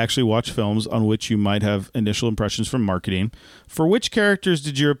films or actually watched films on which you might have initial impressions from marketing, for which characters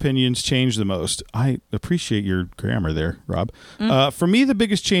did your opinions change the most? I appreciate your grammar there, Rob. For me, the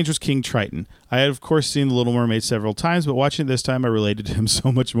biggest change was King Triton. I had, of course, seen The Little Mermaid several times, but watching it this time, I related to him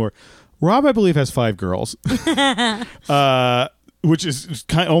so much more. Rob, I believe, has 5 girls. Which is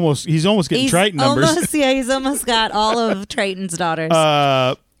kind of almost, he's almost getting Triton numbers. He's almost got all of Triton's daughters.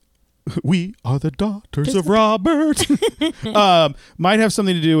 We are the daughters of Robert. Might have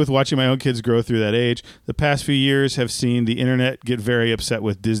something to do with watching my own kids grow through that age. The past few years have seen the internet get very upset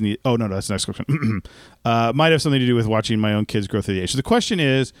with Disney. Oh, no, that's the next question. Might have something to do with watching my own kids grow through the age. So the question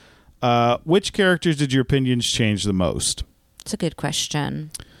is, which characters did your opinions change the most? It's a good question.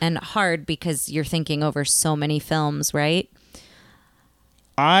 And hard because you're thinking over so many films, right?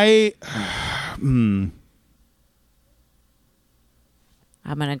 I'm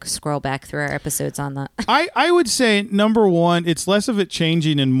going to scroll back through our episodes on that. I would say, number one, it's less of it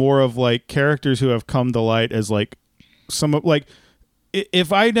changing and more of like characters who have come to light as like some of like,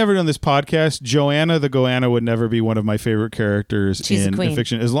 if I'd never done this podcast, Joanna the Goanna would never be one of my favorite characters in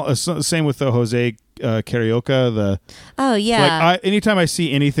fiction. Same with the Jose Carioca. Oh yeah. Like anytime I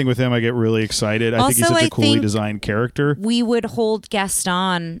see anything with him, I get really excited. I think he's such a coolly designed character. We would hold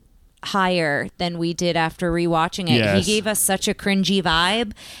Gaston higher than we did after rewatching it. Yes. He gave us such a cringy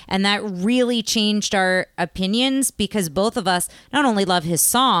vibe, and that really changed our opinions because both of us not only love his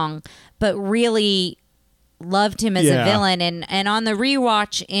song, but really loved him as a villain. And on the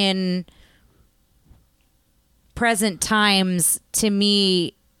rewatch in present times, to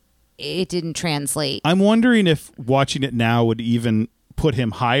me, it didn't translate. I'm wondering if watching it now would even put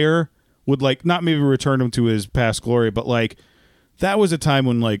him higher, would like not maybe return him to his past glory, but like that was a time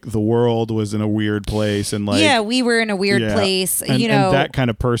when like the world was in a weird place, and like we were in a weird place. And that kind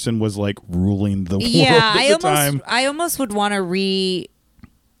of person was like ruling the world. I almost would want to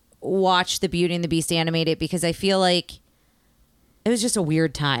watch the Beauty and the Beast animated because I feel like it was just a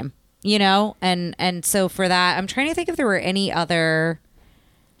weird time, and so for that, I'm trying to think if there were any other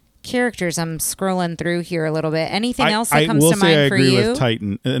characters. I'm scrolling through here a little bit. Anything else that comes to mind for you? I will say I agree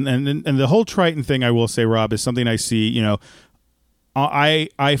with Titan. And the whole Triton thing, I will say, Rob, is something I see, you know,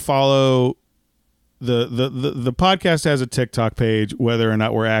 I follow the podcast has a TikTok page, whether or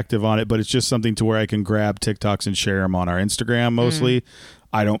not we're active on it, but it's just something to where I can grab TikToks and share them on our Instagram mostly.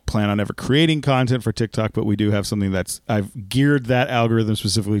 I don't plan on ever creating content for TikTok, but we do have something I've geared that algorithm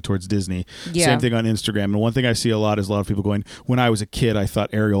specifically towards Disney. Yeah. Same thing on Instagram. And one thing I see a lot is a lot of people going, when I was a kid, I thought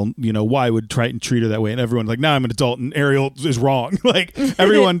Ariel, you know, why would Triton treat her that way? And everyone's like, now I'm an adult and Ariel is wrong. Like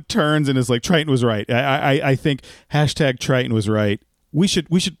everyone turns and is like, Triton was right. I think hashtag Triton was right. We should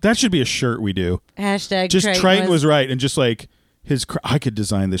that should be a shirt we do. Hashtag just Triton was right. And just like I could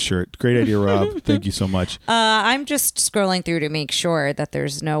design this shirt. Great idea, Rob. Thank you so much. I'm just scrolling through to make sure that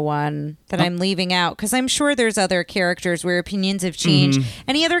there's no one that I'm leaving out, because I'm sure there's other characters where opinions have changed.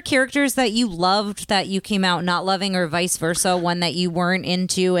 Any other characters that you loved that you came out not loving, or vice versa, one that you weren't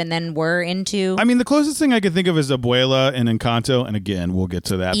into and then were into? I mean, the closest thing I could think of is Abuela and Encanto, and again, we'll get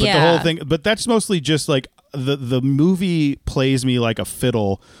to that. But the whole thing, but that's mostly just like the movie plays me like a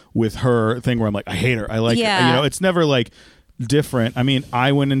fiddle with her thing where I'm like, I hate her. I like her. You know, it's never like different. I mean,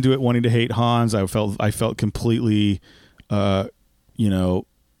 I went into it wanting to hate Hans. I felt completely, you know,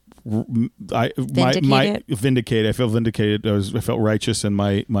 vindicated. I felt vindicated. I felt righteous in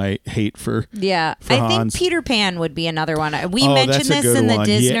my hate for I Hans. think Peter Pan would be another one. We mentioned this in the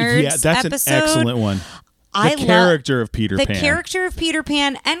Disney that's episode. an excellent one. The character of Peter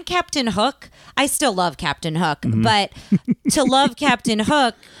Pan and Captain Hook. I still love Captain Hook, but to love Captain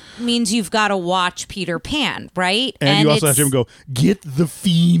Hook means you've got to watch Peter Pan, right? And you also have to go, get the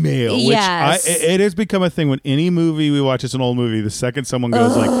female. Yes. Which it has become a thing when any movie we watch, it's an old movie, the second someone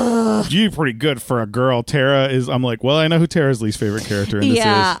goes like, you're pretty good for a girl. I'm like, well, I know who Tara's least favorite character in this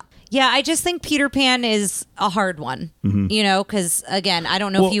is. Yeah, I just think Peter Pan is a hard one, you know, because, again, I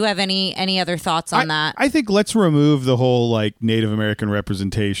don't know if you have any other thoughts on that. I think let's remove the whole, like, Native American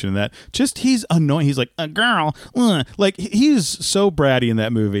representation. That just he's annoying. He's like, a girl. Like, he's so bratty in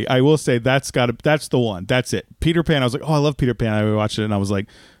that movie. I will say that's the one. That's it. Peter Pan, I was like, oh, I love Peter Pan. I watched it, and I was like,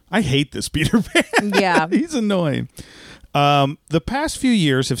 I hate this Peter Pan. Yeah. He's annoying. The past few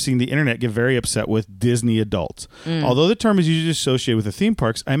years have seen the internet get very upset with Disney adults. Although the term is usually associated with the theme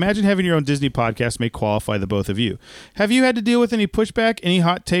parks, I imagine having your own Disney podcast may qualify the both of you. Have you had to deal with any pushback, any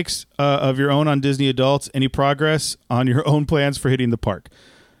hot takes of your own on Disney adults, any progress on your own plans for hitting the park?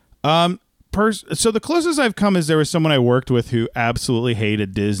 So the closest I've come is there was someone I worked with who absolutely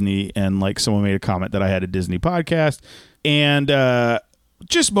hated Disney, and like someone made a comment that I had a Disney podcast, and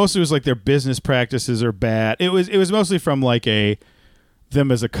just mostly was like their business practices are bad. It was mostly from like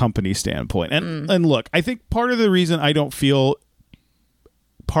them as a company standpoint. And look, I think part of the reason I don't feel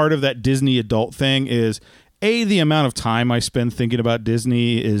part of that Disney adult thing is the amount of time I spend thinking about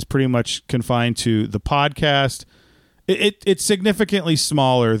Disney is pretty much confined to the podcast. It's significantly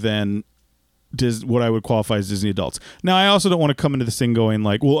smaller than what I would qualify as Disney adults. Now, I also don't want to come into this thing going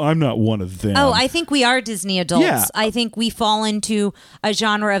like, well, I'm not one of them. Oh, I think we are Disney adults. Yeah. I think we fall into a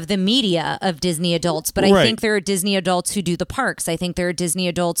genre of the media of Disney adults, but I think there are Disney adults who do the parks. I think there are Disney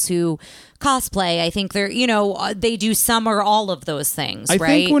adults who cosplay. I think they're, they do some or all of those things, I right?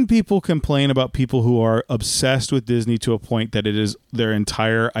 think when people complain about people who are obsessed with Disney to a point that it is their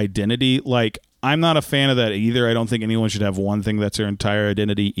entire identity, like, I'm not a fan of that either. I don't think anyone should have one thing that's their entire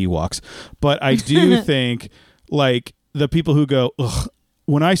identity, Ewoks. But I do think, like, the people who go, ugh,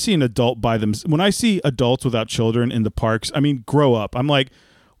 when I see an adult when I see adults without children in the parks, I mean, grow up. I'm like,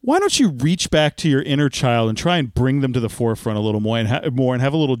 why don't you reach back to your inner child and try and bring them to the forefront a little more and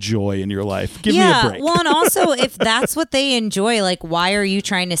have a little joy in your life? Give me a break. Well, and also, if that's what they enjoy, like, why are you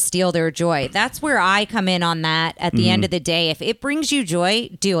trying to steal their joy? That's where I come in on that at the end of the day. If it brings you joy,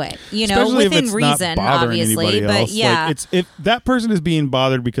 do it. Especially within if it's reason, not bothering obviously. Anybody else. But yeah. Like, if that person is being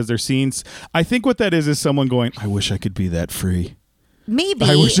bothered because they're seeing, I think what that is someone going, I wish I could be that free. Maybe.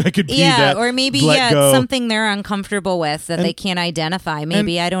 I wish I could be that. Or maybe, it's something they're uncomfortable with that they can't identify.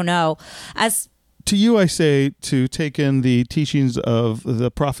 Maybe, I don't know. To you, I say to take in the teachings of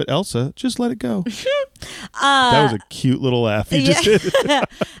the prophet Elsa, just let it go. That was a cute little laugh you just did.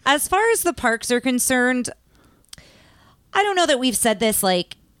 As far as the parks are concerned, I don't know that we've said this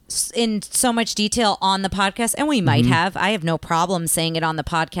like in so much detail on the podcast, and we might have. I have no problem saying it on the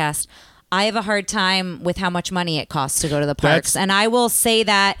podcast. I have a hard time with how much money it costs to go to the parks. And I will say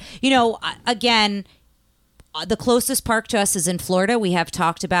that, again, the closest park to us is in Florida. We have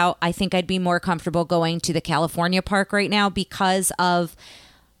talked about, I think I'd be more comfortable going to the California park right now because of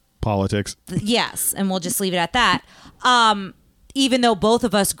politics. Yes. And we'll just leave it at that. Even though both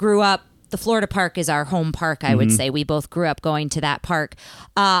of us grew up the Florida park is our home park, I would say. We both grew up going to that park.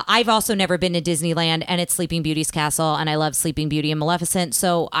 I've also never been to Disneyland, and it's Sleeping Beauty's castle, and I love Sleeping Beauty and Maleficent,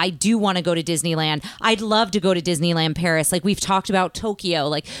 so I do want to go to Disneyland. I'd love to go to Disneyland Paris. Like, we've talked about Tokyo.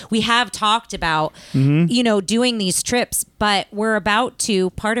 Like, we have talked about, doing these trips, but we're about to,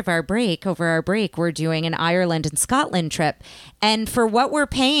 part of our break, we're doing an Ireland and Scotland trip. And for what we're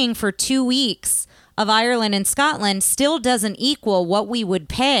paying for 2 weeks of Ireland and Scotland still doesn't equal what we would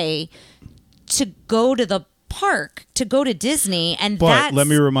pay to go to the park, to go to Disney. But let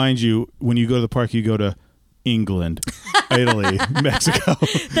me remind you, when you go to the park, you go to England, Italy, Mexico.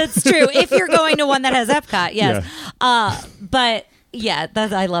 That's true. If you're going to one that has Epcot, yes. Yeah. But yeah,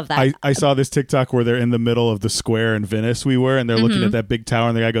 I love that. I saw this TikTok where they're in the middle of the square in Venice and they're looking at that big tower,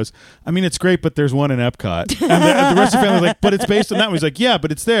 and the guy goes, I mean, it's great, but there's one in Epcot. And the rest of the family's like, but it's based on that one. He's like, yeah, but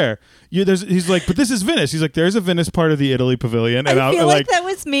it's there. He's like, but this is Venice. He's like, there's a Venice part of the Italy pavilion. And I feel like that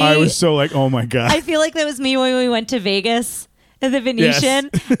was me. I was so like, oh my God. I feel like that was me when we went to Vegas. The Venetian,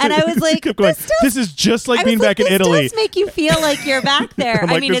 yes. And I was like, this is just like being back in Italy. This does make you feel like you're back there.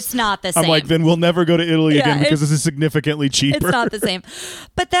 Like, it's not the same. I'm like, then we'll never go to Italy again because this is significantly cheaper. It's not the same.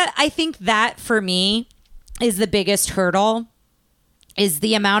 But I think that for me is the biggest hurdle, is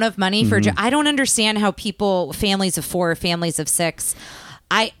the amount of money for. I don't understand how families of 4, families of 6.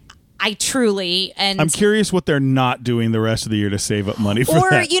 I truly, and I'm curious what they're not doing the rest of the year to save up money for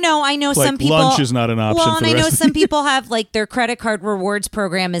that. Or, I know some people. Lunch is not an option. Well, and I know some people have their credit card rewards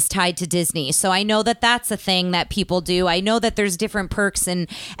program is tied to Disney. So I know that that's a thing that people do. I know that there's different perks and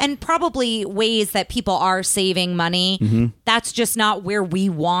probably ways that people are saving money. That's just not where we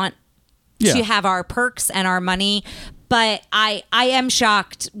want to have our perks and our money. But I am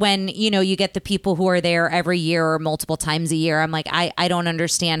shocked when, you get the people who are there every year or multiple times a year. I'm like, I don't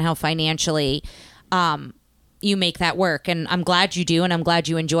understand how financially you make that work. And I'm glad you do, and I'm glad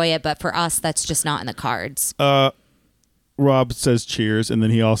you enjoy it. But for us, that's just not in the cards. Rob says cheers, and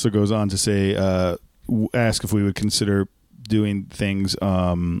then he also goes on to say, ask if we would consider doing things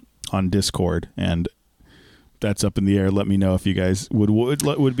on Discord. And that's up in the air. Let me know if you guys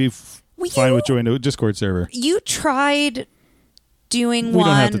would be fine with joining a Discord server. You tried doing we one. We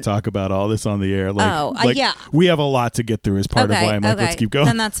don't have to talk about all this on the air. Yeah. We have a lot to get through as part of why I'm like, let's keep going.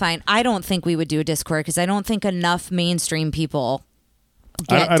 Then that's fine. I don't think we would do a Discord because I don't think enough mainstream people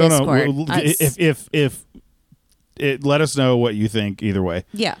get I don't Discord. know. If let us know what you think either way.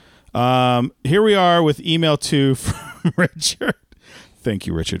 Yeah. Here we are with email 2 from Richard. Thank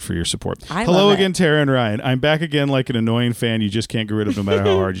you, Richard, for your support. Hello again, Tara and Ryan. I'm back again like an annoying fan you just can't get rid of no matter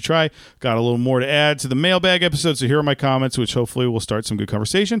how hard you try. Got a little more to add to the mailbag episode, so here are my comments, which hopefully will start some good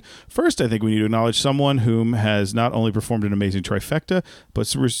conversation. First, I think we need to acknowledge someone whom has not only performed an amazing trifecta,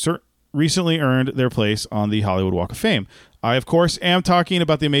 but recently earned their place on the Hollywood Walk of Fame. I, of course, am talking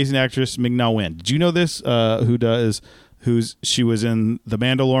about the amazing actress Ming-Na Wen. Did you know this? She was in The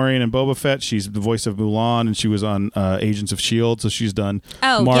Mandalorian and Boba Fett. She's the voice of Mulan, and she was on Agents of S.H.I.E.L.D., so she's done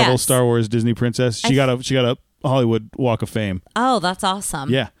Marvel, Star Wars, Disney Princess. She got a Hollywood Walk of Fame. Oh, that's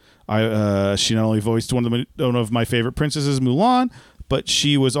awesome. Yeah. She not only voiced one of my favorite princesses, Mulan, but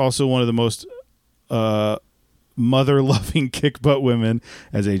she was also one of the most mother-loving kick-butt women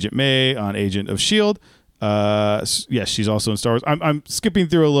as Agent May on Agent of S.H.I.E.L.D. Yes, she's also in Star Wars. I'm skipping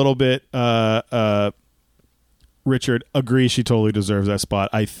through a little bit. Richard, agree, she totally deserves that spot.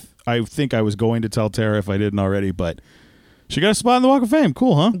 I think I was going to tell Tara if I didn't already, but she got a spot in the Walk of Fame.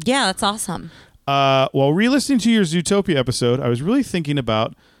 Cool, huh? Yeah, that's awesome. While re-listening to your Zootopia episode, I was really thinking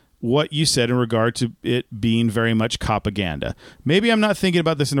about what you said in regard to it being very much propaganda. Maybe I'm not thinking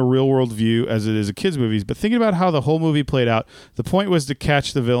about this in a real-world view as it is a kids' movies, but thinking about how the whole movie played out, the point was to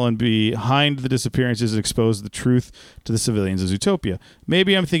catch the villain behind the disappearances and expose the truth to the civilians of Zootopia.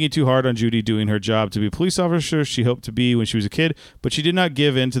 Maybe I'm thinking too hard on Judy doing her job to be a police officer she hoped to be when she was a kid, but she did not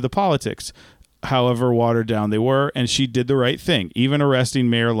give in to the politics. However watered down they were, and she did the right thing, even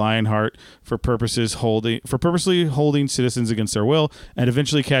arresting Mayor Lionheart for purposely holding citizens against their will, and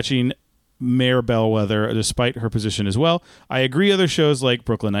eventually catching Mayor Bellwether despite her position as well. I agree other shows like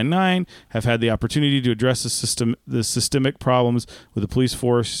Brooklyn Nine-Nine have had the opportunity to address the systemic problems with the police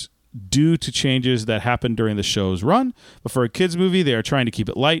force due to changes that happened during the show's run. But for a kids movie, they are trying to keep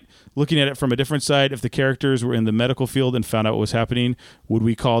it light. Looking at it from a different side, if the characters were in the medical field and found out what was happening, would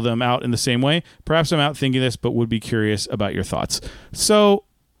we call them out in the same way? Perhaps I'm out thinking this, but would be curious about your thoughts. So,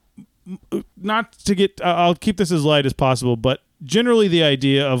 not to get, I'll keep this as light as possible, but generally the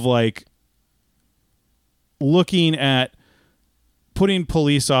idea of looking at putting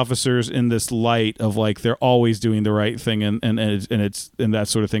police officers in this light of like they're always doing the right thing and that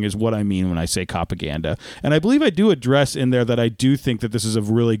sort of thing is what I mean when I say propaganda. And I believe I do address in there that I do think that this is a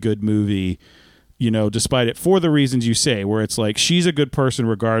really good movie, you know, despite it, for the reasons you say, where it's like she's a good person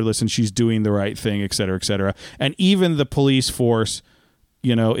regardless and she's doing the right thing, et cetera, et cetera. And even the police force,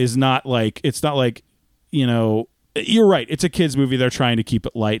 you know, it's not like, you know, you're right. It's a kids movie. They're trying to keep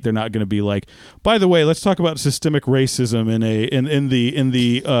it light. They're not going to be like, by the way, let's talk about systemic racism in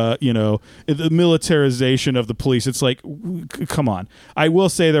the militarization of the police. It's like, come on. I will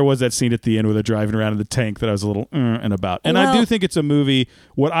say there was that scene at the end where they're driving around in the tank that I was a little and about. And I do think it's a movie.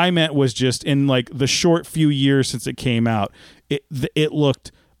 What I meant was just in like the short few years since it came out, it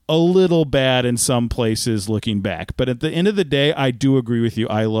looked a little bad in some places looking back. But at the end of the day, I do agree with you.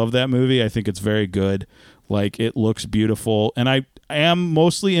 I love that movie. I think it's very good. Like, it looks beautiful. And I am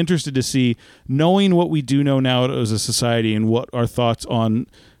mostly interested to see, knowing what we do know now as a society and what our thoughts on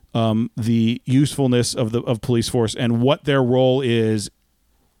the usefulness of police force and what their role is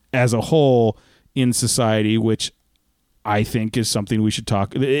as a whole in society, which I think is something we should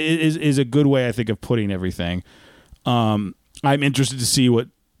talk. Is a good way, I think, of putting everything. I'm interested to see what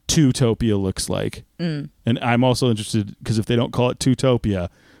Two-topia looks like. And I'm also interested because if they don't call it Two-topia,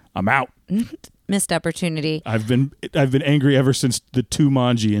 I'm out. Missed opportunity. I've been angry ever since the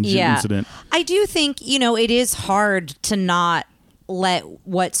Tumanji incident. I do think, you know, it is hard to not let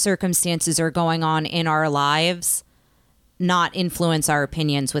what circumstances are going on in our lives not influence our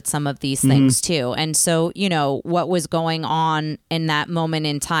opinions with some of these things too. And so, you know, what was going on in that moment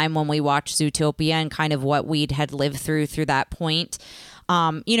in time when we watched Zootopia and kind of what we'd had lived through that point.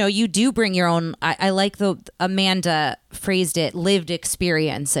 You know, you do bring your own, I like the Amanda phrased it, lived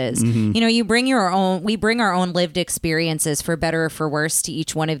experiences. You know, we bring our own lived experiences for better or for worse to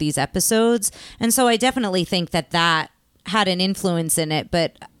each one of these episodes. And so I definitely think that had an influence in it.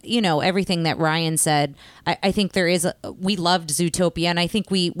 But, you know, everything that Ryan said, I think we loved Zootopia. And I think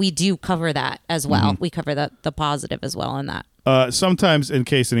we do cover that as well. We cover the positive as well in that. Sometimes, in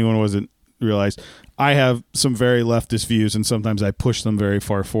case anyone wasn't realized, I have some very leftist views, and sometimes I push them very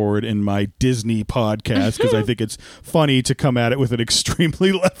far forward in my Disney podcast because I think it's funny to come at it with an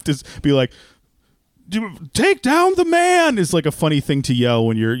extremely leftist, be like, take down the man is like a funny thing to yell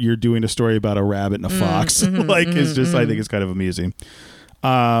when you're doing a story about a rabbit and a fox. It's just, I think it's kind of amusing.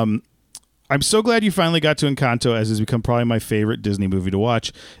 I'm so glad you finally got to Encanto, as has become probably my favorite Disney movie to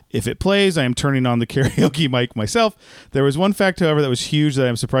watch. If it plays, I am turning on the karaoke mic myself. There was one fact, however, that was huge that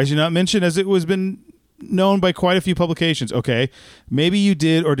I'm surprised you not mention, as it was been known by quite a few publications. Okay, maybe you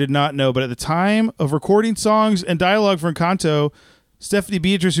did or did not know, but at the time of recording songs and dialogue for Encanto, Stephanie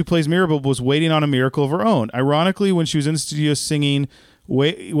Beatrice, who plays Mirabel, was waiting on a miracle of her own. Ironically, when she was in the studio singing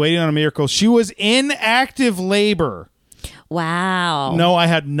Waiting on a Miracle, she was in active labor. Wow. No, I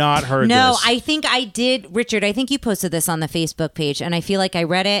had not heard this. No, I think I did. Richard, I think you posted this on the Facebook page, and I feel like I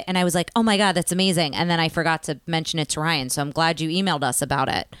read it, and I was like, oh my God, that's amazing. And then I forgot to mention it to Ryan, so I'm glad you emailed us about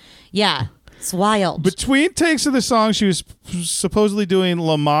it. Yeah, it's wild. Between takes of the song, she was supposedly doing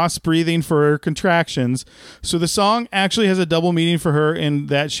Lamaze breathing for her contractions. So the song actually has a double meaning for her in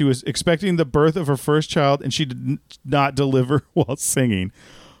that she was expecting the birth of her first child, and she did not deliver while singing.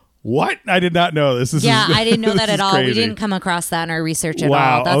 What? I did not know this. I didn't know that at all. Crazy. We didn't come across that in our research at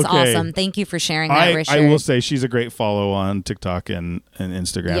all. That's awesome. Thank you for sharing that, Richard. I will say she's a great follow on TikTok and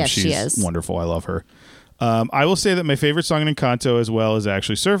Instagram. Yes, she's she is wonderful. I love her. I will say that my favorite song in Encanto as well is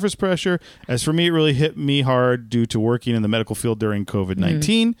actually Surface Pressure. As for me, it really hit me hard due to working in the medical field during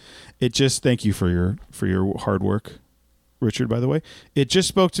COVID-19. It just, thank you for your hard work, Richard, by the way. It just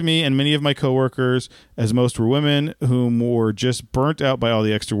spoke to me and many of my coworkers, as most were women, whom were just burnt out by all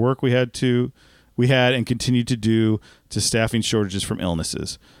the extra work we had and continued to do to staffing shortages from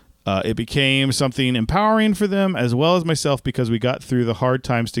illnesses. It became something empowering for them as well as myself because we got through the hard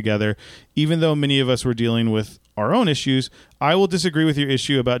times together, even though many of us were dealing with our own issues. I will disagree with your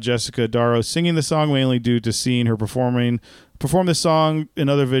issue about Jessica Darrow singing the song mainly due to seeing her perform the song in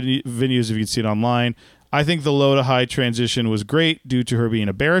other venues if you can see it online. I think the low to high transition was great due to her being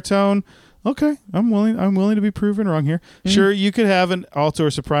a baritone. Okay, I'm willing to be proven wrong here. Sure, you could have an alto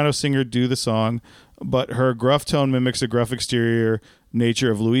or soprano singer do the song, but her gruff tone mimics the gruff exterior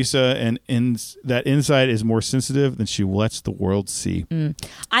nature of Luisa, and that inside is more sensitive than she lets the world see.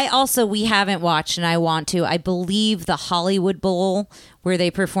 We haven't watched, and I want to. I believe the Hollywood Bowl, where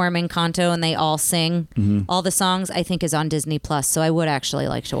they perform Encanto and they all sing all the songs, I think is on Disney Plus. So I would actually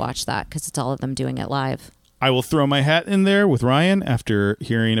like to watch that because it's all of them doing it live. I will throw my hat in there with Ryan after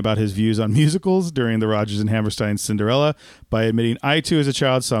hearing about his views on musicals during the Rodgers and Hammerstein's Cinderella by admitting I, too, as a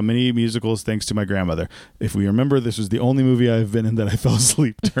child, saw many musicals thanks to my grandmother. If we remember, this was the only movie I've been in that I fell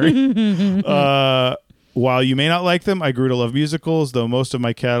asleep during. While you may not like them, I grew to love musicals, though most of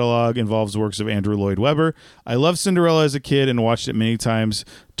my catalog involves works of Andrew Lloyd Webber. I loved Cinderella as a kid and watched it many times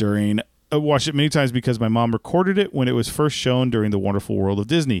because my mom recorded it when it was first shown during The Wonderful World of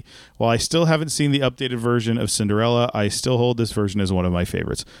Disney. While I still haven't seen the updated version of Cinderella, I still hold this version as one of my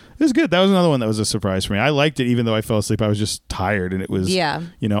favorites. It was good. That was another one that was a surprise for me. I liked it even though I fell asleep. I was just tired, and it was, I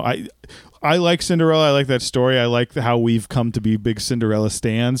like Cinderella. I like that story. I like how we've come to be big Cinderella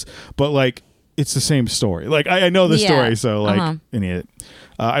stans, but like, it's the same story. Like, I know the story, so like, idiot.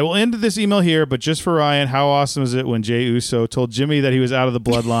 I will end this email here, but just for Ryan, how awesome is it when Jey Uso told Jimmy that he was out of the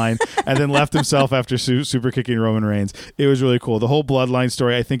bloodline and then left himself after super kicking Roman Reigns? It was really cool. The whole bloodline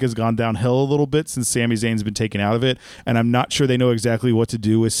story, I think, has gone downhill a little bit since Sami Zayn's been taken out of it, and I'm not sure they know exactly what to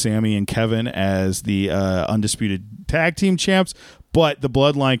do with Sami and Kevin as the undisputed tag team champs. But the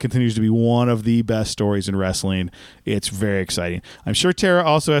bloodline continues to be one of the best stories in wrestling. It's very exciting. I'm sure Tara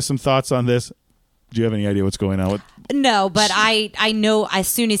also has some thoughts on this. Do you have any idea what's going on with? No, but I know as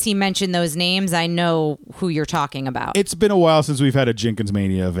soon as he mentioned those names, I know who you're talking about. It's been a while since we've had a Jenkins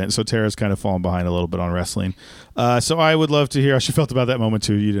Mania event, so Tara's kind of fallen behind a little bit on wrestling. So I would love to hear how she felt about that moment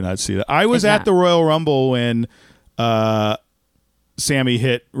too. You did not see that. I was at the Royal Rumble when Sammy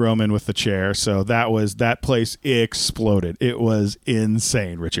hit Roman with the chair, so that place exploded. It was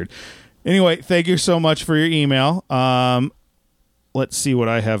insane, Richard. Anyway, thank you so much for your email. Let's see what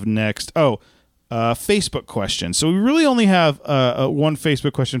I have next. Facebook question. So we really only have one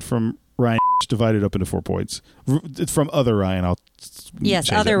Facebook question from Ryan divided up into 4 points. From other Ryan.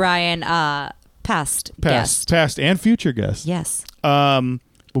 Yes, other Ryan, past and future guest. Yes. But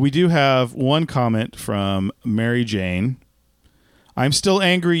we do have one comment from Mary Jane. I'm still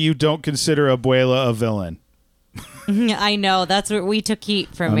angry you don't consider Abuela a villain. I know. That's what we took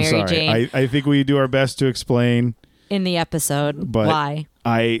heat from Mary Jane. I think we do our best to explain in the episode but why.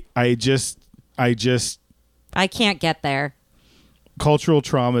 I can't get there. Cultural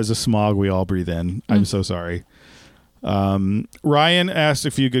trauma is a smog we all breathe in. I'm so sorry. Ryan asked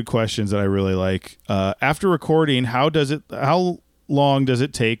a few good questions that I really like. After recording, how long does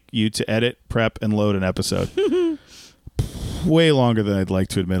it take you to edit, prep, and load an episode? Way longer than I'd like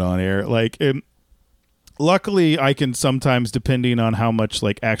to admit on air. Luckily, I can sometimes, depending on how much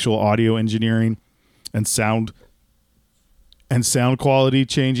like actual audio engineering and sound quality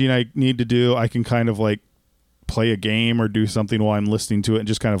changing I need to do, I can kind of like play a game or do something while I'm listening to it and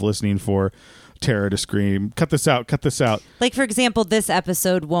just kind of listening for Tara to scream, cut this out. Like, for example, this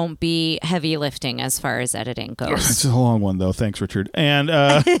episode won't be heavy lifting as far as editing goes. It's a long one, though. Thanks, Richard. And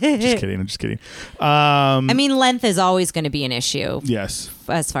I'm just kidding. I mean, length is always going to be an issue. Yes.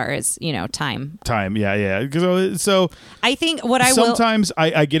 As far as, time. Yeah. So I think sometimes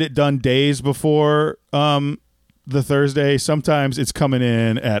I get it done days before the Thursday. Sometimes it's coming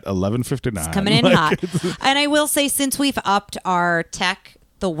in at 11:59. It's coming in hot. And I will say, since we've upped our tech,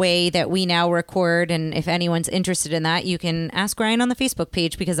 the way that we now record, and if anyone's interested in that, you can ask Ryan on the Facebook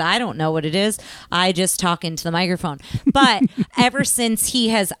page, because I don't know what it is. I just talk into the microphone. But ever since he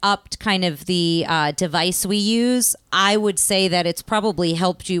has upped kind of the device we use, I would say that it's probably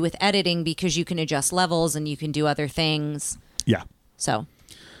helped you with editing, because you can adjust levels and you can do other things. Yeah. So...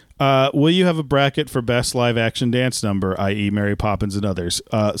 will you have a bracket for best live action dance number, i.e. Mary Poppins and others?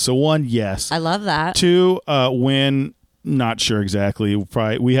 So 1, yes. I love that. 2, when, not sure exactly.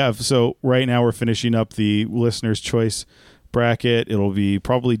 We have, so right now we're finishing up the listener's choice bracket. It'll be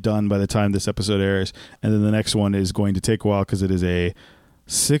probably done by the time this episode airs. And then the next one is going to take a while because it is a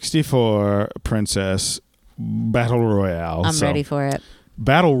 64 princess battle royale. I'm ready for it.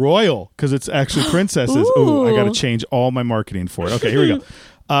 Battle Royal, because it's actually princesses. Ooh, I got to change all my marketing for it. Okay, here we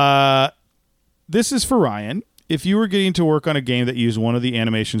go. This is for Ryan. If you were getting to work on a game that used one of the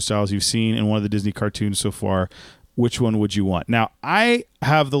animation styles you've seen in one of the Disney cartoons so far, which one would you want? Now, I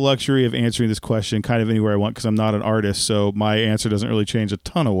have the luxury of answering this question kind of anywhere I want because I'm not an artist, so my answer doesn't really change a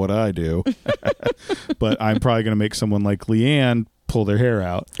ton of what I do. But I'm probably going to make someone like Leanne pull their hair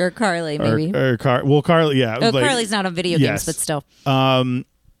out. Or Carly, maybe. Carly, yeah. Oh, like, Carly's not on video games, but still.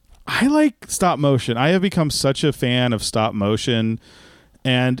 I like stop motion. I have become such a fan of stop motion,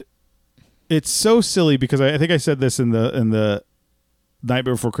 and it's so silly because I think I said this in the Night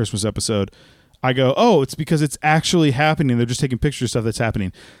Before Christmas episode. I go, oh, it's because it's actually happening. They're just taking pictures of stuff that's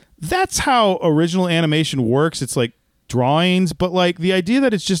happening. That's how original animation works. It's like drawings, but like the idea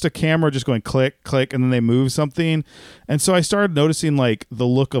that it's just a camera just going click, click, and then they move something. And so I started noticing like the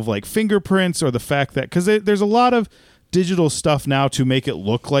look of like fingerprints, or the fact that, because there's a lot of digital stuff now to make it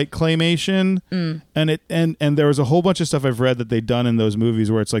look like claymation, and there was a whole bunch of stuff I've read that they've done in those movies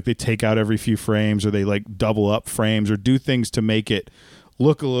where it's like they take out every few frames, or they like double up frames, or do things to make it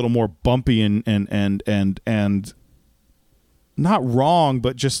look a little more bumpy and not wrong,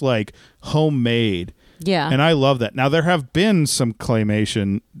 but just like homemade. Yeah. And I love that. Now there have been some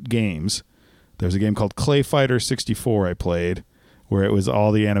claymation games. There's a game called Clay Fighter 64 I played, where it was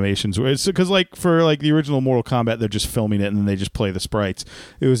all the animations. Because like for like the original Mortal Kombat, they're just filming it and then they just play the sprites.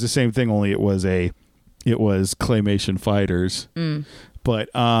 It was the same thing, only it was claymation fighters. But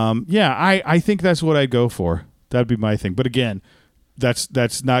I think that's what I'd go for. That'd be my thing. But again,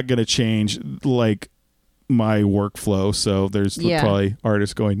 that's not going to change like my workflow. So there's probably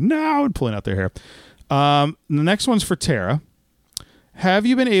artists going no and pulling out their hair. The next one's for Tara. Have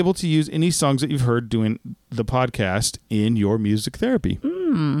you been able to use any songs that you've heard doing the podcast in your music therapy?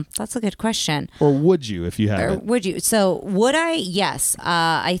 That's a good question. Or would you, if you haven't? Would you? So would I? Yes.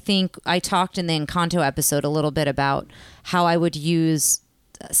 I think I talked in the Encanto episode a little bit about how I would use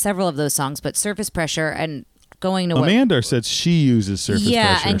several of those songs, but Surface Pressure and going to Amanda said she uses Surface Pressure.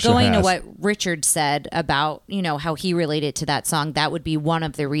 Yeah, and going to what Richard said about, how he related to that song, that would be one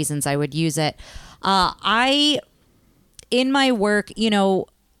of the reasons I would use it. In my work,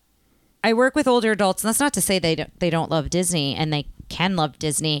 I work with older adults, and that's not to say they don't love Disney, and they can love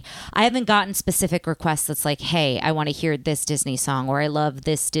Disney. I haven't gotten specific requests that's like, hey, I want to hear this Disney song, or I love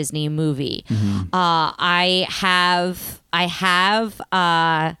this Disney movie. I have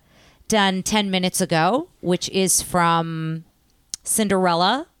done 10 Minutes Ago, which is from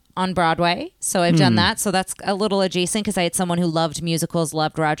Cinderella on Broadway. So I've done that. So that's a little adjacent, because I had someone who loved musicals,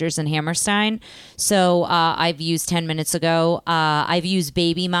 loved Rodgers and Hammerstein. So I've used 10 Minutes Ago. I've used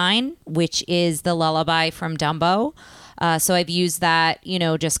Baby Mine, which is the lullaby from Dumbo. So I've used that,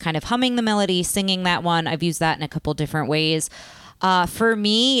 just kind of humming the melody, singing that one. I've used that in a couple different ways. For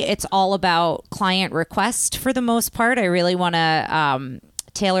me, it's all about client request for the most part. I really want to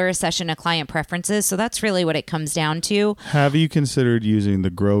tailor a session to client preferences. So that's really what it comes down to. Have you considered using the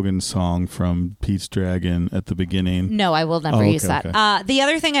Grogan song from Pete's Dragon at the beginning? No, I will never use that. Okay. The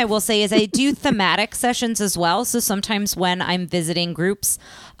other thing I will say is I do thematic sessions as well. So sometimes when I'm visiting groups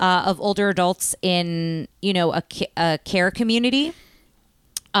of older adults in, a care community,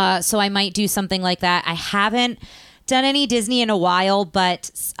 so I might do something like that. I haven't done any Disney in a while, but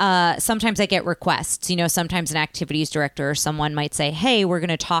sometimes I get requests. Sometimes an activities director or someone might say, hey, we're going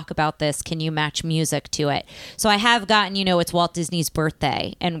to talk about this. Can you match music to it? So I have gotten, it's Walt Disney's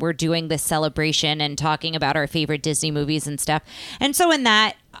birthday, and we're doing this celebration and talking about our favorite Disney movies and stuff. And so in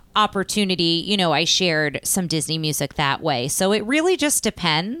that opportunity, I shared some Disney music that way. So it really just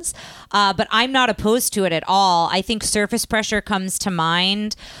depends. But I'm not opposed to it at all. I think Surface Pressure comes to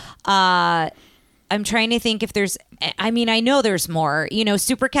mind. I'm trying to think if there's, I know there's more.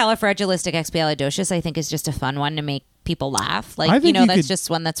 Supercalifragilisticexpialidocious, I think, is just a fun one to make people laugh. That's just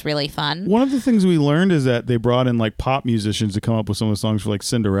one that's really fun. One of the things we learned is that they brought in like pop musicians to come up with some of the songs for like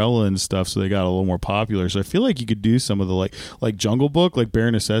Cinderella and stuff, so they got a little more popular. So I feel like you could do some of the like Jungle Book, like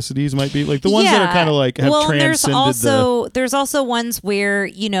Bare Necessities might be like the ones that are kind of like have transcended. There's also ones where,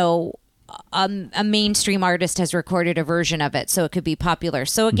 a mainstream artist has recorded a version of it, so it could be popular.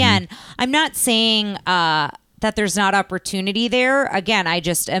 So again, I'm not saying that there's not opportunity there. Again, I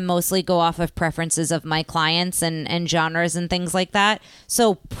just mostly go off of preferences of my clients and genres and things like that.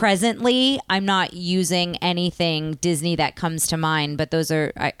 So presently, I'm not using anything Disney that comes to mind, but those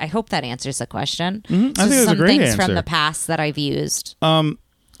are, I hope that answers the question. I think that's some a great things answer from the past that I've used.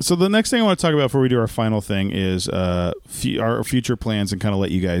 So the next thing I want to talk about before we do our final thing is our future plans and kind of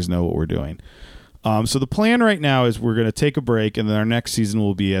let you guys know what we're doing. So the plan right now is we're going to take a break, and then our next season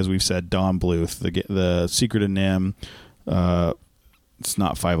will be, as we've said, Don Bluth, the Secret of Nim. It's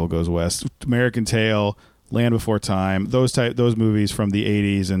not Fievel Goes West, American Tail, Land Before Time, those movies from the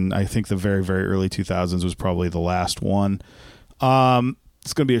 80s, and I think the very, very early 2000s was probably the last one. It's going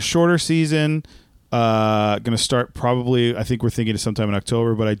to be a shorter season. Going to start probably, I think we're thinking of sometime in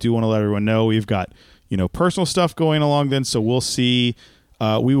October, but I do want to let everyone know we've got, personal stuff going along then, so we'll see.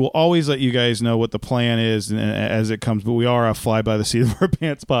 We will always let you guys know what the plan is and as it comes, but we are a fly by the seat of our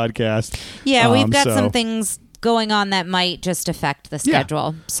pants podcast. Yeah, we've got some things going on that might just affect the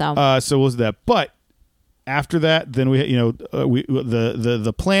schedule. Yeah. So we'll do that. But after that, then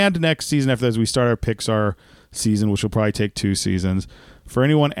the planned next season after that is we start our Pixar season, which will probably take 2 seasons. For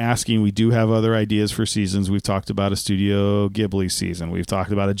anyone asking, we do have other ideas for seasons. We've talked about a Studio Ghibli season. We've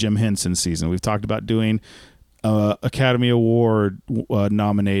talked about a Jim Henson season. We've talked about doing Academy Award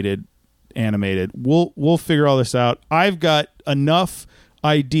nominated animated. We'll figure all this out. I've got enough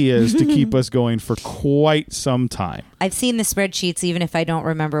ideas to keep us going for quite some time. I've seen the spreadsheets, even if I don't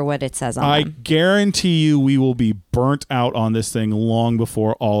remember what it says on I them. guarantee you we will be burnt out on this thing long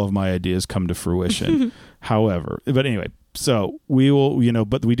before all of my ideas come to fruition. However, but anyway, so we will,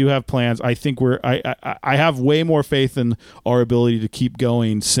 but we do have plans. I think I have way more faith in our ability to keep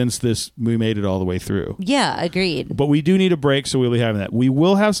going since we made it all the way through. Yeah, agreed. But we do need a break, so we'll be having that. We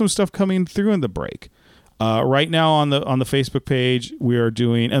will have some stuff coming through in the break. Right now on the Facebook page, we are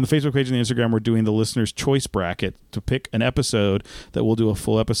doing, and the Facebook page and the Instagram, we're doing the listener's choice bracket to pick an episode that we'll do a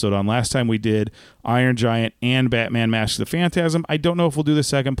full episode on. Last time we did Iron Giant and Batman Mask of the Phantasm. I don't know if we'll do the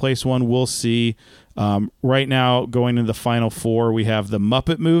second place one. We'll see. Right now, going into the final four, we have the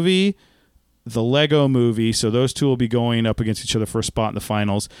Muppet movie, the Lego movie. So those two will be going up against each other for a spot in the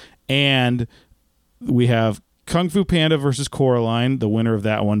finals. And we have Kung Fu Panda versus Coraline, the winner of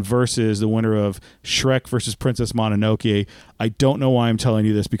that one, versus the winner of Shrek versus Princess Mononoke. I don't know why I'm telling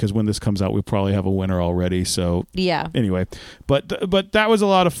you this, because when this comes out, we'll probably have a winner already. So yeah. Anyway, but that was a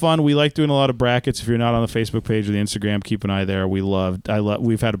lot of fun. We like doing a lot of brackets. If you're not on the Facebook page or the Instagram, keep an eye there.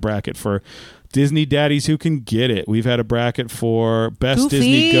 We've had a bracket for Disney Daddies Who Can Get It. We've had a bracket for Best Goofy.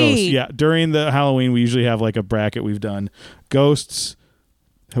 Disney Ghosts. Yeah, during the Halloween, we usually have like a bracket. We've done Ghosts.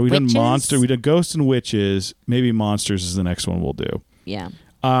 Have we Witches? done Monster? We did Ghosts and Witches. Maybe Monsters is the next one we'll do. Yeah.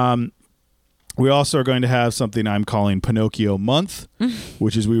 We also are going to have something I'm calling Pinocchio Month,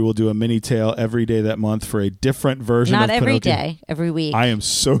 which is we will do a mini tale every day that month for a different version of Pinocchio. Not every day, every week. I am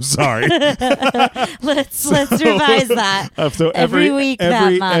so sorry. Let's revise that. So every week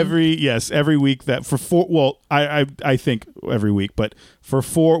that month. Every week that for four. Well, I think every week, but for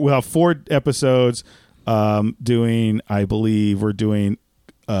four, we'll have 4 episodes. I believe we're doing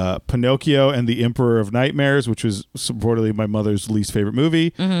Pinocchio and the Emperor of Nightmares, which was reportedly my mother's least favorite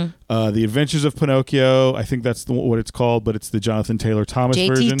movie. Mm-hmm. The Adventures of Pinocchio, I think that's what it's called, but it's the Jonathan Taylor Thomas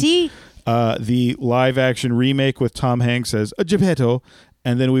version. The live action remake with Tom Hanks as Geppetto,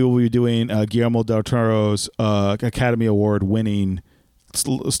 and then we will be doing Guillermo del Toro's Academy Award winning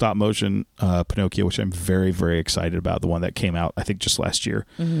stop motion Pinocchio, which I'm very, very excited about. The one that came out, I think, just last year.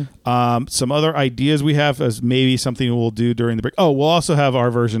 Mm-hmm. Some other ideas we have as maybe something we'll do during the break. Oh, we'll also have our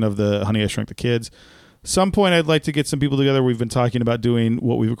version of the Honey, I Shrunk the Kids. Some point I'd like to get some people together. We've been talking about doing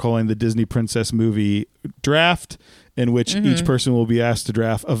what we were calling the Disney Princess movie draft, in which each person will be asked to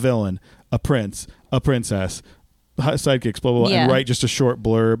draft a villain, a prince, a princess, sidekicks, blah, blah, blah, and write just a short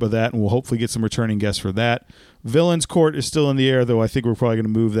blurb of that, and we'll hopefully get some returning guests for that. Villains Court is still in the air, though I think we're probably going to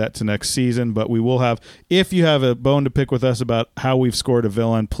move that to next season, but we will have, if you have a bone to pick with us about how we've scored a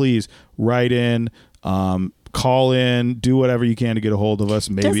villain, please write in, call in, do whatever you can to get a hold of us.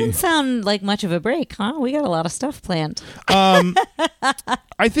 Maybe doesn't sound like much of a break, huh? We got a lot of stuff planned.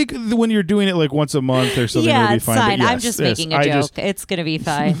 I think when you're doing it like once a month or something, it'll be fine. Fine. Yes, I'm just making a joke. It's going to be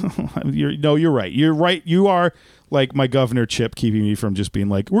fine. You're right. You're right. You are like my governor Chip, keeping me from just being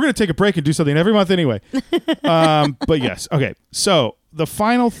like, we're going to take a break and do something every month anyway. But yes. Okay. So the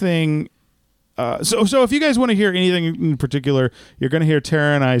final thing. So if you guys want to hear anything in particular, you're going to hear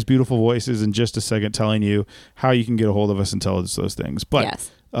Tara and I's beautiful voices in just a second telling you how you can get a hold of us and tell us those things. But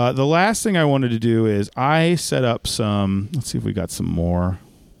yes. The last thing I wanted to do is I set up some, let's see if we got some more.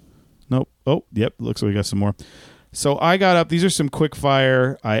 Nope. Oh, yep. Looks like we got some more. So I got up, these are some quick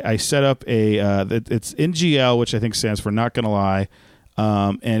fire. I set up it's NGL, which I think stands for Not Gonna Lie.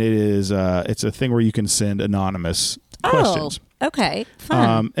 And it's a thing where you can send anonymous questions. Okay,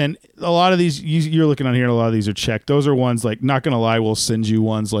 fun. And a lot of these you're looking on here, and a lot of these are checked. Those are ones like Not Gonna Lie will send you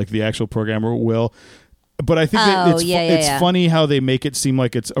ones like the actual programmer will. But I think it's funny how they make it seem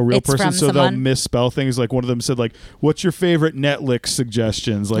like it's a real person, so they'll misspell things. Like one of them said, like, "What's your favorite Netflix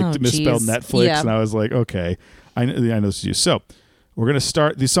suggestions?" Like to misspell Netflix, and I was like, "Okay, I know this is you." So we're gonna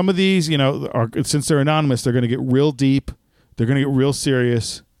start. Some of these, since they're anonymous, they're gonna get real deep. They're gonna get real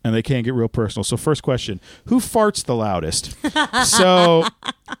serious. And they can't get real personal. So first question, who farts the loudest? So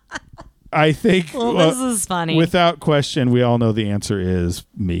I think... Well, this is funny. Without question, we all know the answer is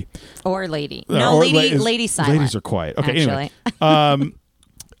me. Or lady. No, lady silent. Ladies are quiet. Okay, actually.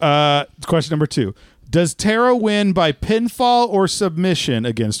 Anyway. Question number 2. Does Tara win by pinfall or submission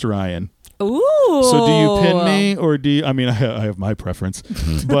against Ryan? Ooh. So do you pin me or do you... I mean, I have my preference.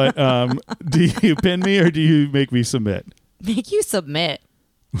 But do you pin me or do you make me submit? Make you submit.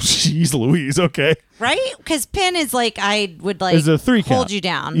 Jeez Louise, okay. Right? Because pin is like, I would like it's a 3 count. Hold you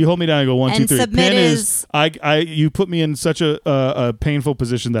down. You hold me down and go 1, 2, 3. Submit pin is you put me in such a painful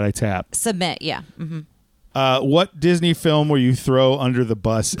position that I tap. Submit, yeah. Mm-hmm. What Disney film will you throw under the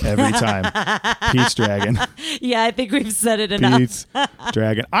bus every time? Pete's Dragon. Yeah, I think we've said it enough. Pete's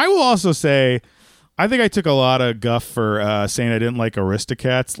Dragon. I will also say, I think I took a lot of guff for saying I didn't like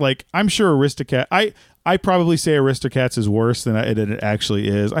Aristocats. Like, I'm sure I probably say Aristocats is worse than it actually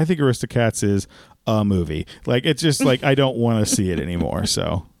is. I think Aristocats is a movie. Like, it's just like I don't want to see it anymore.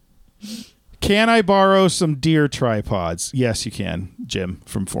 So, can I borrow some deer tripods? Yes, you can, Jim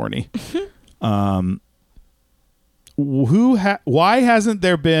from Forney. Why hasn't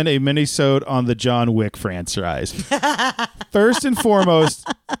there been a minisode on the John Wick franchise? First and foremost,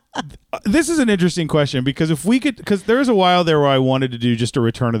 this is an interesting question because because there was a while there where I wanted to do just a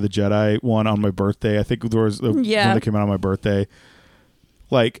Return of the Jedi one on my birthday. I think there was the one that came out on my birthday.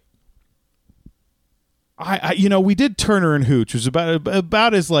 Like, we did Turner and Hooch, which was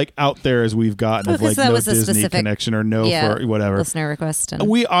about as like out there as we've gotten of like no Disney connection or for whatever listener request.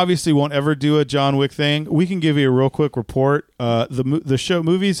 We obviously won't ever do a John Wick thing. We can give you a real quick report. The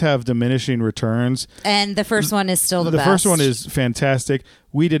movies have diminishing returns, and the first one is still the best. The first one is fantastic.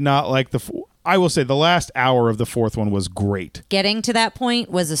 We did not like I will say the last hour of the fourth one was great. Getting to that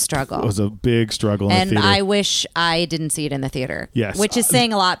point was a struggle. It was a big struggle in the theater. And I wish I didn't see it in the theater. Yes. Which is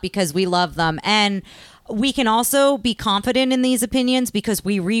saying a lot because we love them. And we can also be confident in these opinions because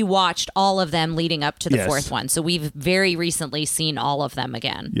we rewatched all of them leading up to the fourth one. So we've very recently seen all of them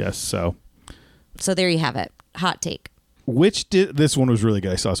again. Yes. So there you have it. Hot take. This one was really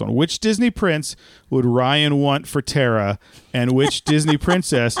good. I saw this one. Which Disney prince would Ryan want for Tara, and which Disney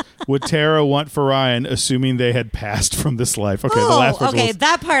princess would Tara want for Ryan, assuming they had passed from this life? Okay, the last part. Okay,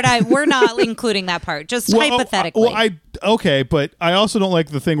 that part we're not including that part. Just hypothetically. But I also don't like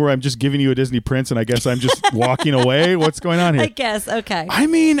the thing where I'm just giving you a Disney prince, and I guess I'm just walking away. What's going on here? I guess. Okay. I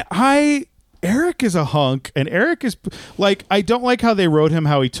mean, Eric is a hunk, and Eric is like, I don't like how they wrote him,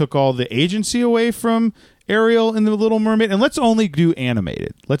 how he took all the agency away from Ariel in The Little Mermaid, and let's only do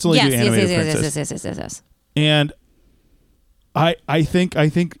animated. Let's only do animated princess. Yes. And I think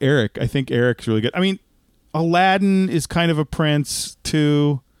Eric's really good. I mean, Aladdin is kind of a prince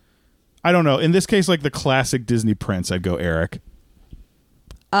too. I don't know. In this case, like the classic Disney prince, I'd go Eric.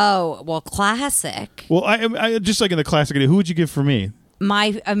 Oh, well, classic. Well, I just like in the classic, who would you give for me?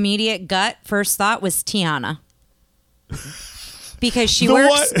 My immediate first thought was Tiana. Because she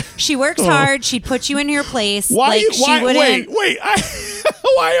works hard. She'd put you in your place. Wait.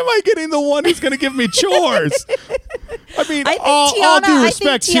 Why am I getting the one who's going to give me chores? I mean, all due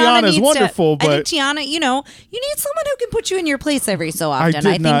respect, Tiana's wonderful, but I think Tiana, you need someone who can put you in your place every so often.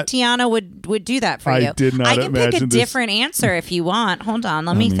 I think Tiana would do that for you. I did not. I can pick a different answer if you want. Hold on,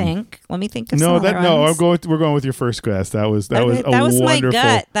 let me think. Let me think of some other ones. We're going with your first guess. That was wonderful. My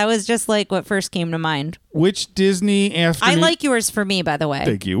gut. That was just like what first came to mind. Which Disney afternoon? I like yours for me, by the way.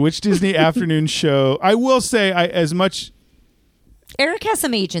 Thank you. Which Disney afternoon show? I will say, as much. Eric has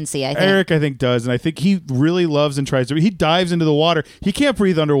some agency, I think. Eric, I think, does, and I think he really loves and tries to. He dives into the water. He can't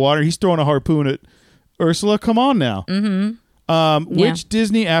breathe underwater. He's throwing a harpoon at Ursula. Come on now. Mm-hmm. Which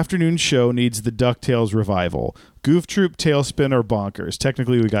Disney afternoon show needs the DuckTales revival? Goof Troop, Tailspin, or Bonkers?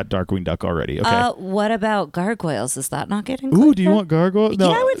 Technically, we got Darkwing Duck already. Okay. What about Gargoyles? Is that not getting? Ooh, do you want Gargoyles?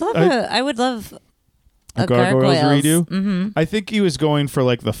 No, yeah, I would love. A Gargoyles redo? Mm-hmm. I think he was going for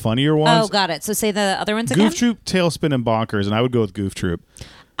like the funnier ones. Oh, got it. So say the other ones again. Goof Troop, Tailspin, and Bonkers, and I would go with Goof Troop.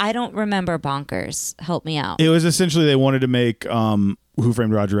 I don't remember Bonkers. Help me out. It was essentially they wanted to make Who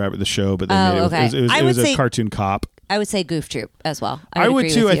Framed Roger Rabbit the show, but they made it was a cartoon cop. I would say Goof Troop as well. I would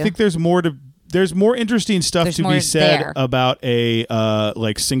too. I think there's more interesting stuff to be said about a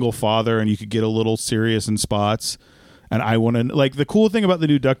like single father, and you could get a little serious in spots. And I want to, like, the cool thing about the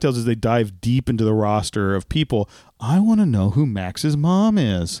new DuckTales is they dive deep into the roster of people. I want to know who Max's mom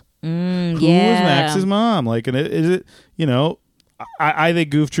is. Who was Max's mom? Like, and is it, I think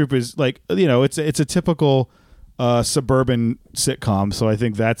Goof Troop is like, it's a typical suburban sitcom. So I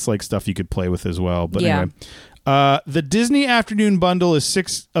think that's like stuff you could play with as well. But anyway. The Disney Afternoon Bundle is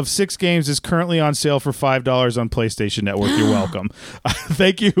 6 games is currently on sale for $5 on PlayStation Network. You're welcome.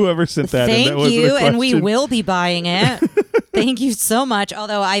 Thank you, whoever sent that. Thank you, and we question. will be buying it. Thank you so much.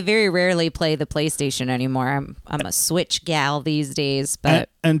 Although I very rarely play the PlayStation anymore. I'm a Switch gal these days. But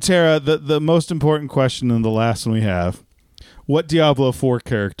and Tara, the most important question and the last one we have: what Diablo 4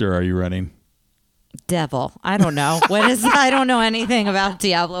 character are you running? devil. I don't know. I don't know anything about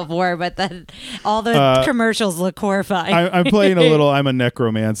Diablo 4, but all the commercials look horrifying. I'm playing I'm a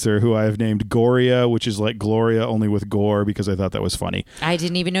necromancer who I have named Goria, which is like Gloria, only with gore, because I thought that was funny. I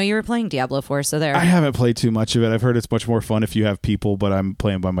didn't even know you were playing Diablo 4, so there. I haven't played too much of it. I've heard it's much more fun if you have people, but I'm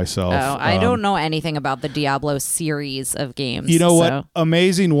playing by myself. Oh, I don't know anything about the Diablo series of games. You know what?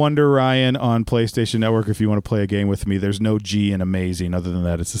 Amazing Wonder Ryan on PlayStation Network, if you want to play a game with me. There's no G in amazing. Other than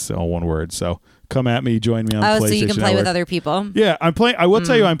that, it's just all one word. So come at me, join me on PlayStation Network. So you can play with other people? Yeah, I'm playing. I will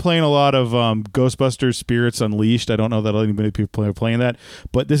tell you, I'm playing a lot of Ghostbusters Spirits Unleashed. I don't know that many people are playing that,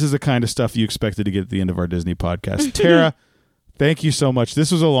 but this is the kind of stuff you expected to get at the end of our Disney podcast. Tara, thank you so much.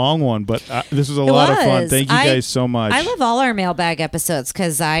 This was a long one, but this was a lot of fun. Thank you guys so much. I love all our mailbag episodes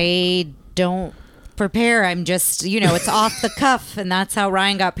because I don't prepare. I'm just, it's off the cuff, and that's how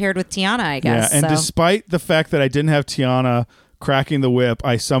Ryan got paired with Tiana, I guess. Yeah, and despite the fact that I didn't have Tiana cracking the whip,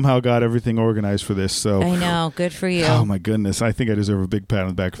 I somehow got everything organized for this. So I know. Good for you. Oh, my goodness. I think I deserve a big pat on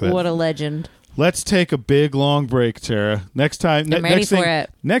the back for that. What a legend. Let's take a big, long break, Tara. Next time. I'm ready for it.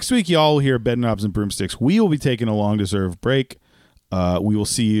 Next week, y'all will hear Bed Knobs and Broomsticks. We will be taking a long-deserved break. We will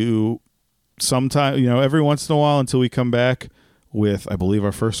see you sometime, every once in a while until we come back with, I believe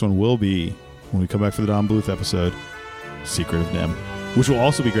our first one will be, when we come back for the Don Bluth episode, Secret of NIMH, which will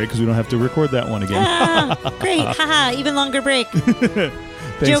also be great because we don't have to record that one again. Great. Haha. Even longer break. Thanks,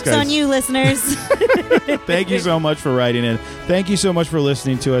 Joke's guys. on you, listeners. Thank you so much for writing in. Thank you so much for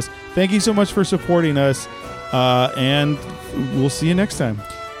listening to us. Thank you so much for supporting us. And we'll see you next time.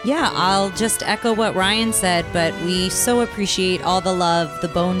 Yeah, I'll just echo what Ryan said, but we so appreciate all the love, the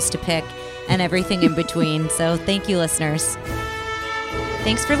bones to pick, and everything in between. So thank you, listeners.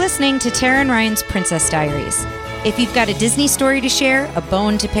 Thanks for listening to Tara and Ryan's Princess Diaries. If you've got a Disney story to share, a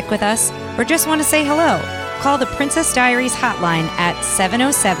bone to pick with us, or just want to say hello, call the Princess Diaries hotline at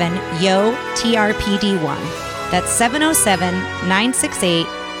 707-YO-TRPD1. That's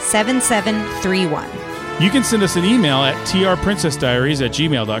 707-968-7731. You can send us an email at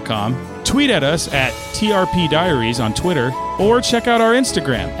trprincessdiaries@gmail.com, tweet at us at trpdiaries on Twitter, or check out our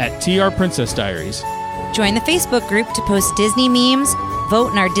Instagram at trprincessdiaries. Join the Facebook group to post Disney memes,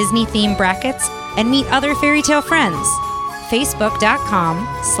 vote in our Disney theme brackets, and meet other fairy tale friends.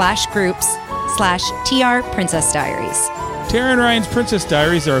 Facebook.com/groups/TRPrincessDiaries. Tara and Ryan's Princess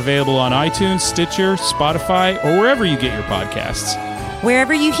Diaries are available on iTunes, Stitcher, Spotify, or wherever you get your podcasts.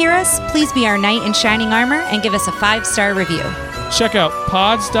 Wherever you hear us, please be our knight in shining armor and give us a 5-star review. Check out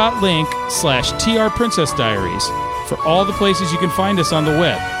pods.link/TRPrincessDiaries for all the places you can find us on the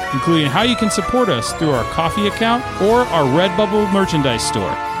web, including how you can support us through our Ko-fi account or our Redbubble merchandise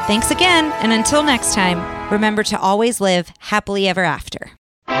store. Thanks again, and until next time, remember to always live happily ever after.